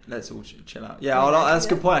 Let's all chill out. Yeah, that's a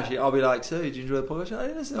good point actually. I'll be like, so did you enjoy the podcast?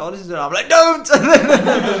 I'll listen to it. I'm like, don't! And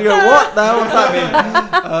then you go, what the hell does that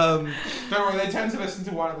mean? Don't worry, they tend to listen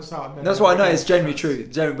to one at the start. And then That's what I know. It's genuinely true.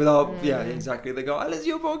 Yeah, exactly. They go, I listen to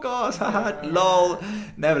your podcast. Lol.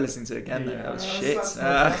 Never listen to it again. Though. That was shit. That's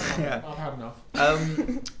not- Yeah. I've had enough.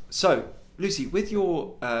 So, Lucy, with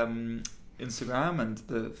your Instagram and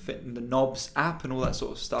the Knobs app and all that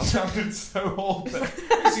sort of stuff. Sounded so old.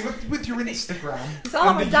 See, with your Instagram. It's all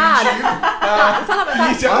and my the dad. YouTube, It's all about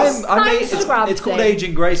that. you just- It's called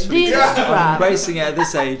aging gracefully. The Instagram. Embracing it at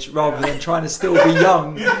this age rather than trying to still be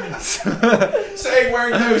young. saying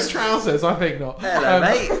wearing those trousers, I think not. Hello,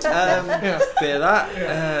 mate. Yeah. Bit of that.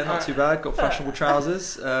 Yeah. Not too bad. Got fashionable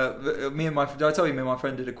trousers. Did I tell you me and my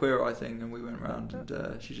friend did a Queer Eye thing and we went around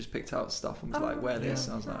and she just picked out stuff and was like, wear this.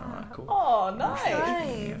 And I was like, alright, cool. Oh, nice.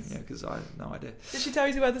 Yeah, because I had no idea. Did she tell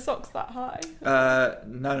you to wear the socks that high?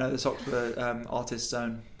 No, the socks were artist's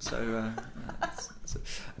own. So,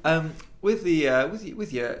 with the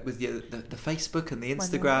Facebook and the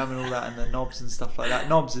Instagram and all that and the Knobs and stuff like that.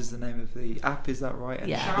 Knobs is the name of the app, is that right? And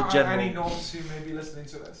Yeah. Shout the out general. any knobs who may be listening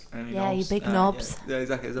to this. Any Yeah, you knobs. big knobs. Yeah,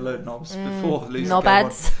 exactly. There's a load of knobs before Lucy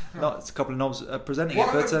Knobheads. came on. It's a couple of knobs presenting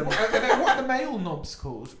What, it, but what are the male knobs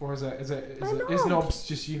called? Or is knobs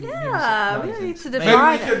just Yeah, we unisex? don't need to Maybe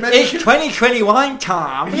define it. it's 2021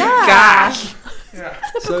 time. Yeah. Gosh. Yeah.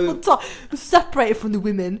 So Separated from the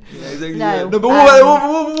women. yeah, exactly, No, yeah. No, but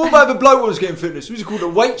what about the bloke was getting fitness? Was it called the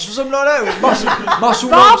weights or something like that? Muscle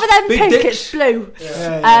Rather ones, than big pink, dicks. it's blue.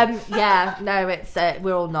 Yeah. No, it's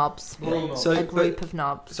we're all knobs. We're all knobs. So- A group of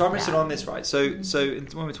knobs. So I'm interested Yeah. on this, right? So when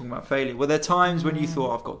we're talking about failure, were there times when you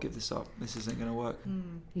thought, I've got to give this up, this isn't going to work?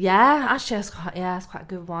 Yeah, actually, it's quite a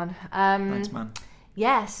good one. Thanks, man.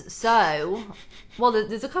 Yes, so, well,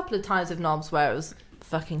 there's a couple of times with knobs where it was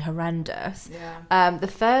fucking horrendous. Yeah. The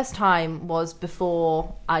first time was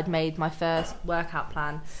before I'd made my first workout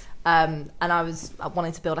plan, and I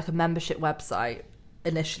wanting to build like a membership website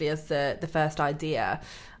initially as the first idea,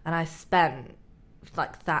 and I spent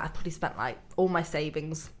like that. I probably spent like all my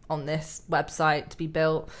savings on this website to be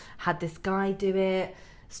built. Had this guy do it,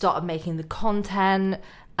 started making the content,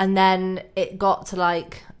 and then it got to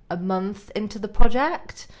like a month into the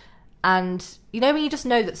project. And you know when you just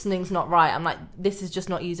know that something's not right, I'm like, this is just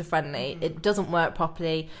not user friendly. It doesn't work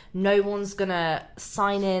properly. No one's gonna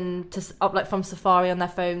sign in to like from Safari on their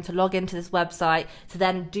phone to log into this website to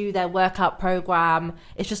then do their workout program.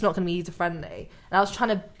 It's just not gonna be user friendly. And I was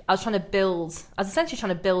essentially trying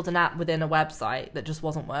to build an app within a website that just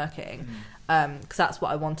wasn't working, because that's what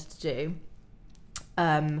I wanted to do.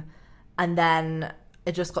 And then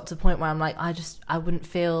it just got to the point where I'm like, I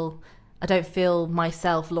don't feel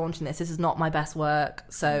myself launching this. This is not my best work.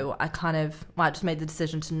 So I just made the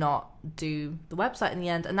decision to not do the website in the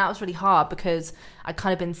end. And that was really hard because I'd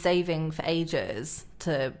kind of been saving for ages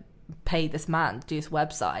to pay this man to do this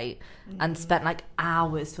website and spent like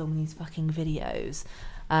hours filming these fucking videos.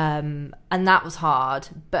 And that was hard.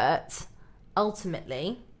 But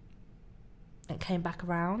ultimately, it came back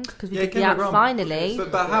around because we did the app finally.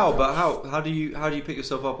 But how do you pick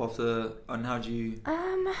yourself up after, and how do you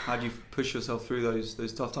push yourself through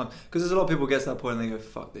those tough times? Because there's a lot of people get to that point and they go,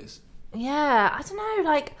 fuck this. Yeah, I don't know.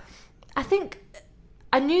 Like, I think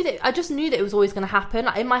I just knew that it was always going to happen.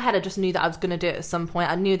 Like, in my head, I just knew that I was going to do it at some point.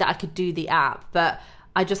 I knew that I could do the app, but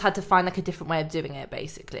I just had to find like a different way of doing it,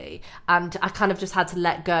 basically. And I kind of just had to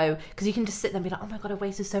let go, because you can just sit there and be like, oh my God, I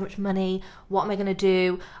wasted so much money. What am I going to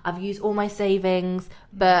do? I've used all my savings.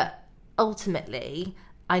 But ultimately,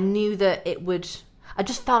 I knew that I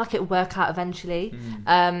just felt like it would work out eventually.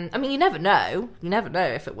 I mean, you never know. You never know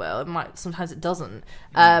if it will. It might. Sometimes it doesn't.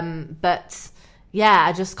 But yeah,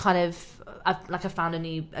 I just kind of... I found a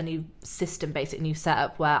new system, basically, new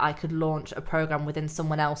setup where I could launch a program within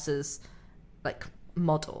someone else's like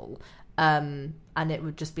model, and it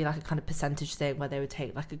would just be like a kind of percentage thing where they would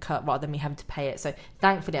take like a cut rather than me having to pay it. So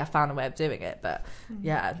thankfully I found a way of doing it, but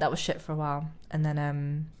yeah, that was shit for a while. And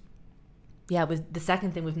then with the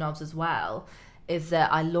second thing with Knobs as well is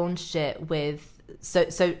that I launched it with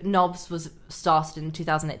so Knobs was started in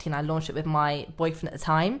 2018. I launched it with my boyfriend at the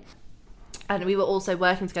time. And we were also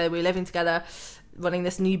working together. We were living together, running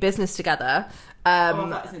this new business together. That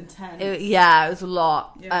was intense. It was a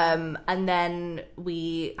lot. Yeah. And then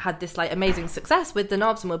we had this like amazing success with the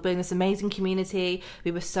Knobs, and we were building this amazing community.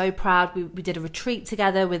 We were so proud. We did a retreat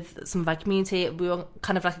together with some of our community. We were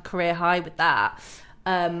kind of like a career high with that.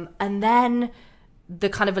 And then the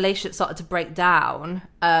kind of relationship started to break down,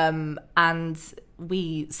 and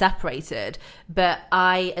we separated. But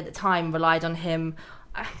I, at the time, relied on him.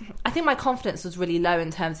 I think my confidence was really low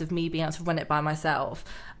in terms of me being able to run it by myself.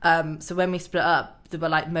 So when we split up, there were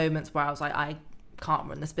like moments where I was like, I can't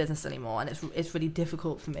run this business anymore, and it's really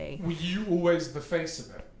difficult for me. Were you always the face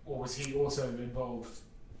of it, or was he also involved?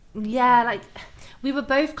 Yeah, like we were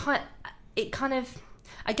both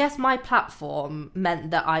I guess my platform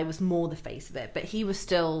meant that I was more the face of it, but he was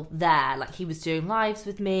still there. Like, he was doing lives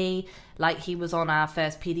with me, like he was on our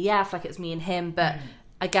first PDF, like it was me and him, but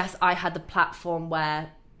I guess I had the platform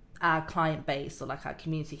where our client base or like our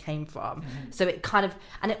community came from. So it kind of,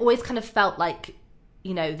 and it always kind of felt like,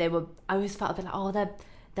 you know, I always felt a bit like, oh,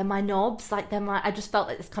 they're my knobs. Like I just felt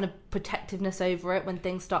like this kind of protectiveness over it when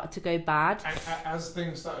things started to go bad. And as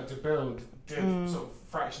things started to build, did sort of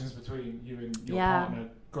fractions between you and your partner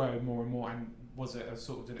grow more and more? And was it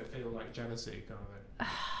did it feel like jealousy kind of thing?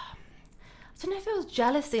 I don't know if it was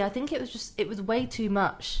jealousy. I think it was way too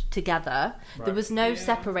much together. Right. There was no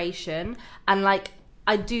separation. And like,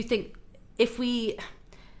 I do think if we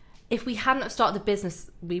hadn't have started the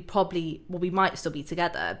business, we might still be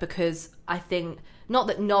together, because I think, not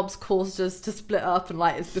that Knobs caused us to split up and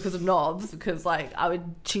like it's because of Knobs, because like I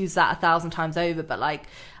would choose that 1,000 times over, but like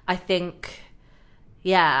I think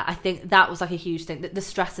that was like a huge thing, the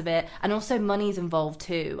stress of it, and also money's involved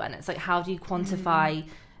too, and it's like, how do you quantify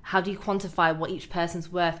what each person's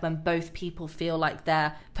worth when both people feel like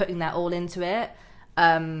they're putting their all into it?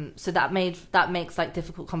 So that makes like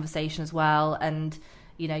difficult conversation as well, and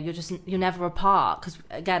you know, you're never apart, because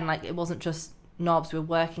again, like, it wasn't just Knobs, we were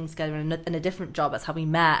working together in a different job. That's how we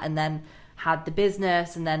met, and then had the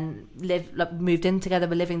business, and then moved in together,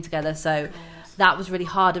 we're living together, so that was really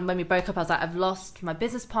hard. And when we broke up, I was like, I've lost my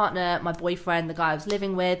business partner, my boyfriend, the guy I was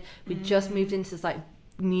living with. We just moved into this like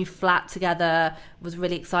new flat together. It was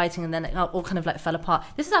really exciting, and then it all kind of like fell apart.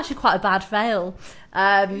 This is actually quite a bad fail.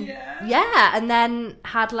 And then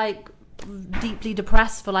had like deeply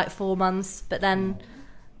depressed for like 4 months, but then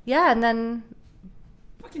and then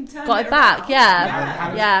got it back.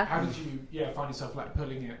 How did you find yourself like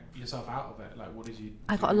pulling yourself out of it? Like, what did you do?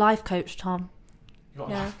 I got a life coach, Tom. You got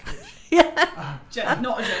a life coach?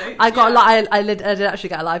 Not a joke. I did actually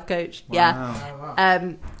get a life coach. Wow. Yeah.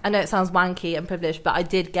 Wow. I know it sounds wanky and privileged, but I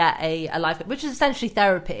did get a life coach, which is essentially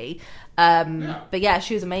therapy. But yeah,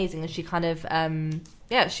 she was amazing, and she kind of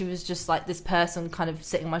she was just like this person kind of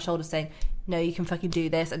sitting on my shoulder saying, no, you can fucking do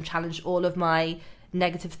this, and challenged all of my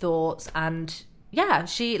negative thoughts. And yeah,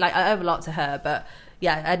 she, like, I owe a lot to her, but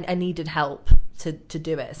yeah, I needed help to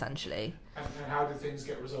do it, essentially. And how did things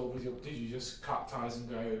get resolved? Did you just cut ties and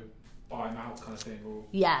go buy them out kind of thing? Or?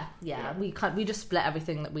 Yeah. We just split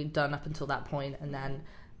everything that we'd done up until that point, and then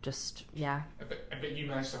just, But you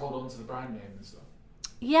managed to hold on to the brand name and stuff?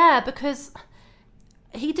 Yeah, because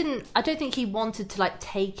I don't think he wanted to like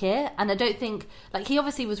take it, and I don't think, like, he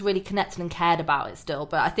obviously was really connected and cared about it still,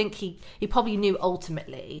 but I think he probably knew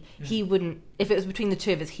ultimately he wouldn't, if it was between the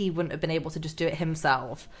two of us, he wouldn't have been able to just do it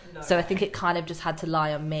himself. So I think it kind of just had to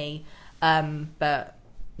lie on me. But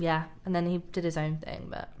yeah, and then he did his own thing,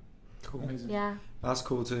 but cool. Amazing. Yeah, that's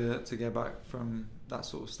cool to get back from that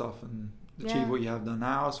sort of stuff and achieve what you have done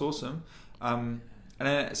now. That's awesome. And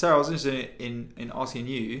then, Sarah, I was interested in asking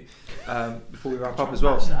you before we wrap up as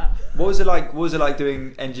well. What was it like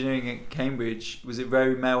doing engineering at Cambridge? Was it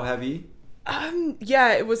very male heavy?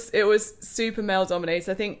 Yeah, it was super male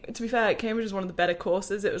dominated. I think, to be fair, Cambridge was one of the better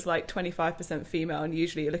courses. It was like 25% female, and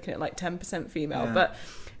usually you're looking at like 10% female. Yeah. But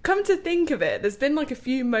come to think of it, there's been like a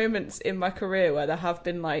few moments in my career where there have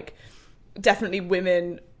been like definitely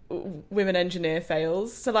women engineer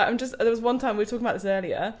fails. So like there was one time, we were talking about this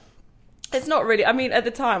earlier. It's not really, I mean, at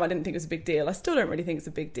the time I didn't think it was a big deal. I still don't really think it's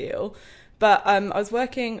a big deal. But I was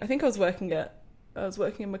working in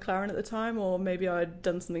McLaren at the time, or maybe I'd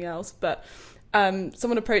done something else. But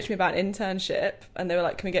someone approached me about an internship, and they were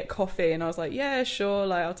like, can we get coffee? And I was like, yeah, sure,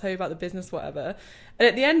 like I'll tell you about the business, whatever. And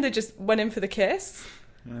at the end, they just went in for the kiss.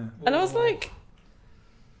 Yeah. And I was like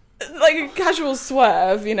a casual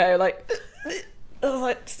swerve, you know, like, I was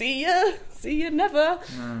like, see ya, never.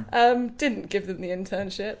 Didn't give them the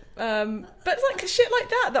internship. But it's like shit like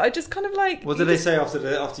that I just kind of like... What did they say after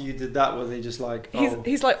you did that? Were they just like... Oh.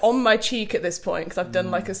 He's like on my cheek at this point, because I've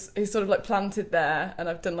done like he's sort of like planted there, and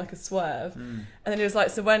I've done like a swerve. And then he was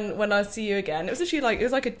like, so when I see you again, it was actually like, it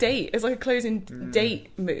was like a date. It was like a closing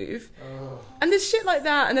date move. And there's shit like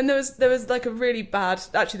that. And then there was like a really bad,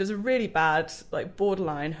 like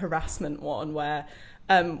borderline harassment one where...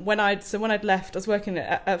 when I'd left, I was working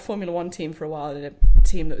at a Formula One team for a while, in a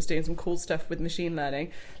team that was doing some cool stuff with machine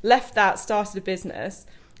learning. Left that, started a business,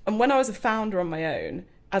 and when I was a founder on my own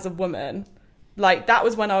as a woman, like that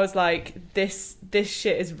was when I was like, this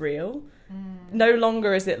shit is real. No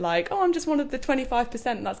longer is it like, oh, I'm just one of the 25%,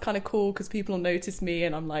 and that's kind of cool because people will notice me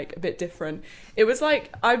and I'm like a bit different. It was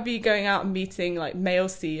like I'd be going out and meeting like male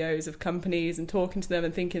CEOs of companies and talking to them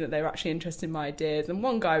and thinking that they were actually interested in my ideas. And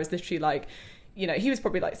one guy was literally like, you know, he was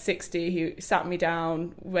probably like 60. He sat me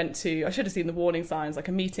down, I should have seen the warning signs, like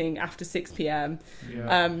a meeting after 6 p.m.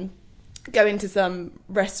 Yeah. Go into some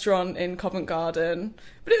restaurant in Covent Garden.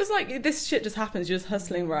 But it was like, this shit just happens. You're just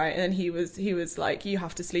hustling, right? And then he was like, you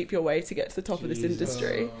have to sleep your way to get to the top of this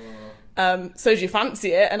industry. So do you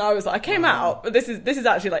fancy it? And I was like, I came out, but this is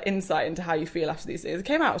actually like insight into how you feel after these things. I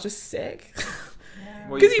came out, I was just sick.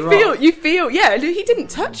 Because you feel, yeah, he didn't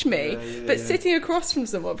touch me, but sitting across from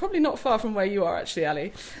someone, probably not far from where you are actually,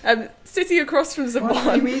 Ali, sitting across from someone...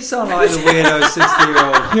 What do you mean you sound like the weirdo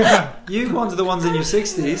 60-year-old? Yeah. You ones are the ones in your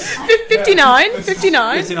 60s. 59.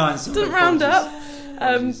 Doesn't round up.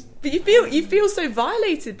 But you feel so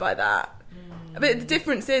violated by that. But the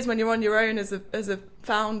difference is when you're on your own as a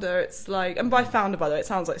founder, it's like, and by founder, by the way, it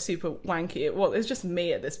sounds like super wanky. Well, it's just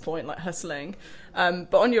me at this point, like hustling.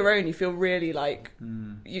 But on your own, you feel really like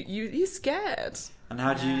you're scared. And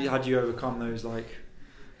how do you overcome those like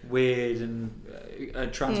weird and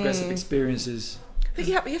transgressive experiences? I think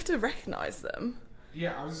you have to recognise them.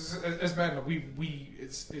 Yeah, as men,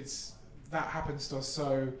 it's that happens to us.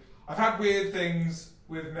 So I've had weird things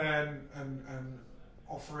with men and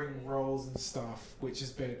offering roles and stuff, which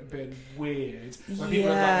has been a bit weird. When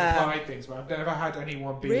people have like implied things, but I've never had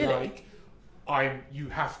anyone be like, you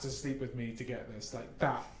have to sleep with me to get this. Like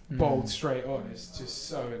that bold straight on. It's just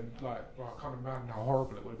so, and like, well, I can't imagine how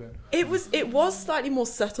horrible it would have been. It was slightly more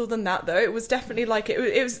subtle than that though. It was definitely like,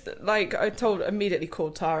 it was like, I immediately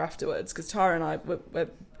called Tara afterwards, because Tara and I were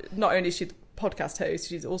not only is she the podcast host,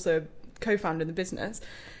 she's also a co-founder in the business.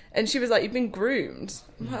 And she was like, you've been groomed.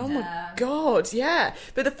 I'm like, oh my God, yeah.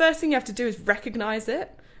 But the first thing you have to do is recognise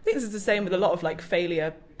it. I think this is the same with a lot of like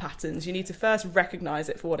failure patterns. You need to first recognise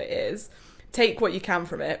it for what it is. Take what you can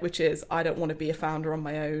from it, which is, I don't want to be a founder on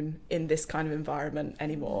my own in this kind of environment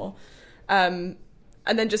anymore.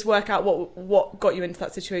 And then just work out what got you into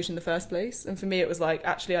that situation in the first place. And for me, it was like,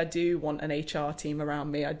 actually, I do want an HR team around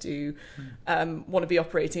me. I do want to be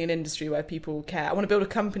operating in an industry where people care. I want to build a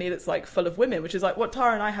company that's like full of women, which is like what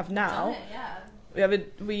Tara and I have now.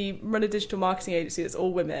 We run a digital marketing agency that's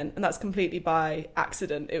all women, and that's completely by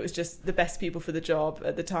accident. It was just the best people for the job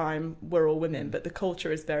at the time were all women, but the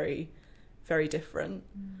culture is very, very different.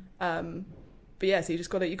 But yeah, so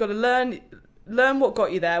you got to learn what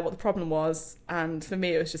got you there, what the problem was, and for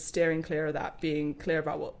me it was just steering clear of that, being clear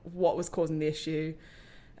about what was causing the issue,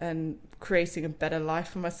 and creating a better life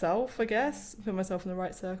for myself, I guess, put myself in the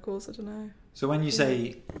right circles. I don't know. So when you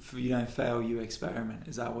say you don't fail, you experiment,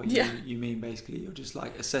 is that what you mean? Basically, you're just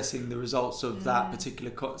like assessing the results of that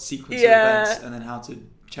particular sequence of events, and then how to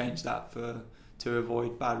change that to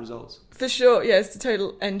avoid bad results. For sure, yeah, it's the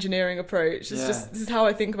total engineering approach. It's just, this is how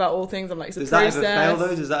I think about all things. I'm like, it's a process. Does that ever fail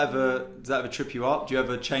though? Does that ever trip you up? Do you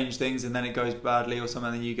ever change things and then it goes badly or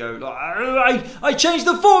something, and then you go like, I changed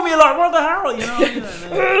the formula, what the hell? You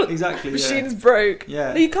know? Exactly. Machine's broke.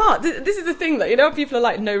 Yeah. No, you can't. This is the thing though. You know, people are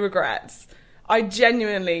like, no regrets. I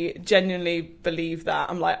genuinely believe that.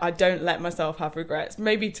 I'm like, I don't let myself have regrets.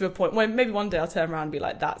 Maybe to a point when maybe one day I'll turn around and be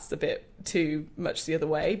like, that's a bit too much the other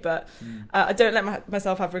way. But I don't let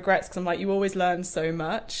myself have regrets, because I'm like, you always learn so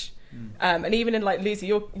much. And even in like Lucy,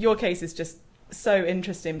 your case is just so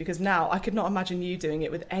interesting, because now I could not imagine you doing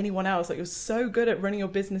it with anyone else. Like, you're so good at running your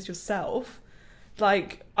business yourself.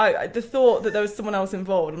 Like, the thought that there was someone else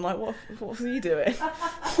involved, I'm like, what were you doing?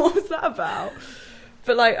 What was that about?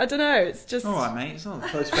 But like, I don't know, it's just... All right, mate, it's not a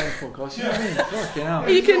close friends podcast, you know what I mean? Fucking hell.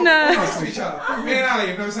 You can... Nice to each other. Me and Ali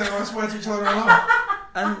have never said a nice word to each other in our life.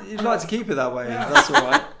 And you'd like to keep it that way, that's all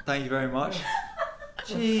right. Thank you very much.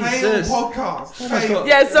 Fail Jesus. podcast. Fail.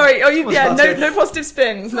 Yeah, sorry. Oh, you, What's yeah, about no positive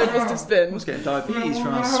spins. No positive I was spins. getting diabetes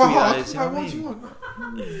from how Have a sweet hug. that is, you know what I What do you mean? want?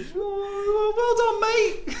 Well done,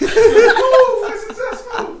 mate. Oh, we're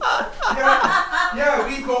successful. Yeah,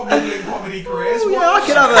 we've got middling comedy careers. Yeah, I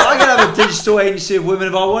could have a digital agency of women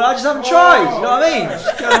if I want. I just haven't tried. You know what I mean?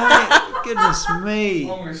 Just go on it. Goodness me.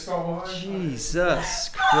 I'm going to start my Jesus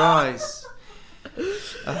Christ.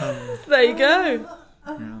 There you go.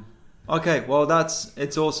 Yeah. Okay, well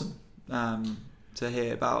it's awesome to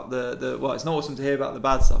hear about the well, it's not awesome to hear about the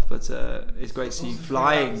bad stuff, but it's great to see you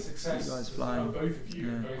flying. You guys flying. Both of you,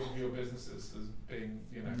 Yeah. both of your businesses as being,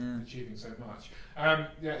 achieving so much.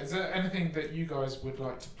 Is there anything that you guys would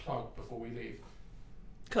like to plug before we leave?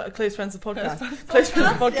 Close Friends of Podcast. Close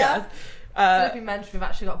Friends of Podcast. I don't know if you mentioned we've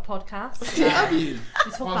actually got a podcast. Have you?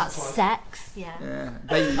 We talk about sex. Yeah. Yeah.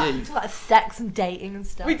 We talk about sex and dating and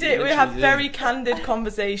stuff. We do. We literally have do. very candid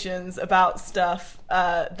conversations about stuff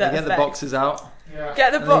that Get the affect- boxes out. Yeah.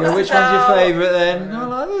 Get the And they go, boxes which out. one's your favourite then? Yeah. Oh,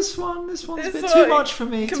 like this one. This one's a This bit one, too much for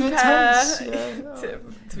me. Too compare intense. Yeah.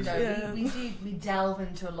 to- No, yeah. we delve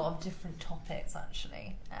into a lot of different topics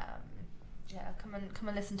actually. Come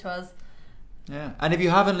and listen to us. Yeah. And if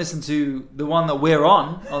you haven't listened to the one that we're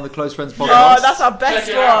on the Close Friends podcast, Oh, that's our best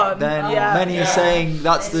Check it out. one. then yeah. many are saying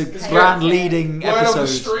that's the It's brand good. leading Word on the episode.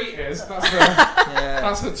 street is that's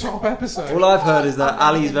Yeah. the top episode. All I've heard is that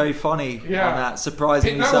Ali's very funny Yeah. on that,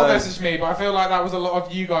 surprisingly No so. one messaged me, but I feel like that was a lot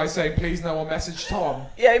of you guys saying, please no one message Tom.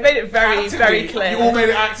 Yeah, he made it very Actively, clear. You all made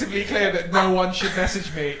it actively clear that no one should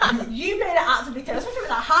message me. You made it actively clear, especially with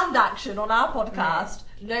that hand action on our podcast.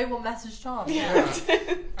 No one messaged Tom.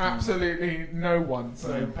 Absolutely no one.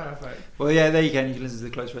 So perfect. Well, yeah, there you can. You can listen to the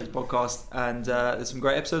Close Friends podcast, and there's some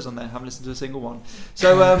great episodes on there. Haven't listened to a single one.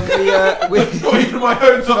 So we Not even my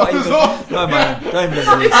own not stuff even, is on. no man, don't even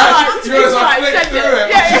listen to this. To be honest, I flicked send through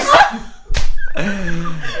it.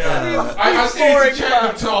 Yeah, I just needed to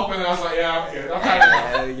check the top, and I was like, yeah, I'm good.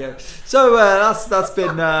 There we go. So that's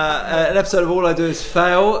been an episode of All I Do Is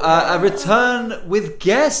Fail. A return with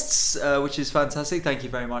guests, which is fantastic. Thank you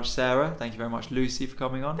very much, Sarah. Thank you very much, Lucy, for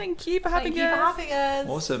coming on. Thank you for having Thank you for us. having us.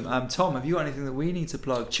 Awesome. Tom, have you got anything that we need to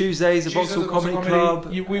plug? Tuesdays at Tuesdays Vauxhall at Comedy Vauxhall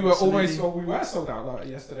Club. We were Absolutely. we were sold out like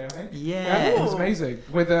yesterday, I think. Yeah. It was amazing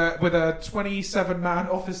with a 27-man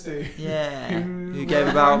office do. Yeah. Who Who gave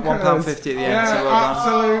were about wankers. £1.50 at the end. Yeah, So well done.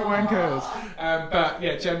 absolute wankers. But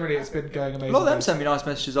yeah, generally it's been going amazing. A lot of them sent me nice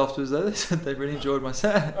messages afterwards though. They said they really enjoyed my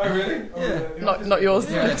set. Oh really? Oh, Yeah. the Not- office not do. yours.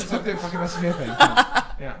 Yeah, Yeah. so don't fucking mess with me a thing.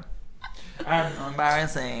 Yeah.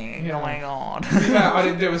 Embarrassing. Yeah. Oh my god. Yeah, I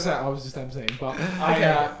didn't do a set. I was just emceeing. But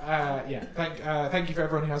thank you for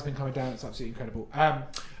everyone who has been coming down. It's absolutely incredible.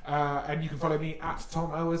 And you can follow me at Tom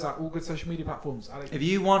Owers at all good social media platforms. Alex. If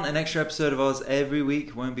you want an extra episode of us every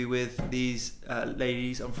week, won't be with these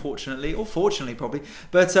ladies, unfortunately, or fortunately probably,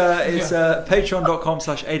 but it's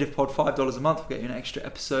patreon.com/AidofPod, $5 a month. We'll get you an extra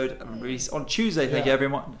episode released on Tuesday. Thank you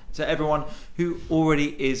everyone who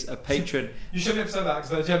already is a patron. You shouldn't have said that because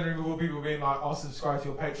there generally will be people being like, I'll subscribe to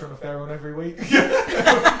your Patreon if they're on every week.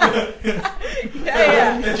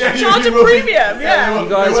 Yeah. Charge a premium, yeah. You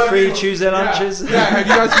guys free Tuesday lunches? Yeah,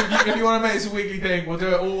 if you want to make this a weekly thing, we'll do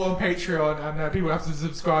it all on Patreon, and people have to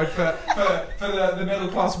subscribe for the middle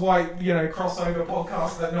class white crossover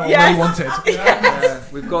podcast that no one really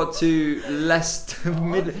wanted. We've got to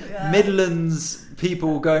Midlands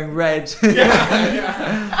people going red,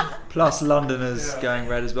 plus Londoners going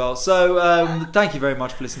red as well. So thank you very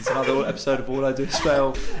much for listening to another episode of All I Do Is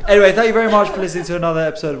Fail. Anyway, thank you very much for listening to another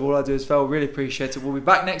episode of All I Do Is Fail. Really appreciate it. We'll be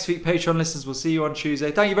back next week. Patreon listeners, we'll see you on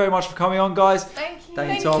Tuesday. Thank you very much for coming on, guys. Thank you.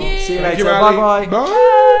 Thank you, Thank Tom. you. See you Thank later. you, Ali.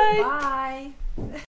 Bye-bye. Bye. Bye.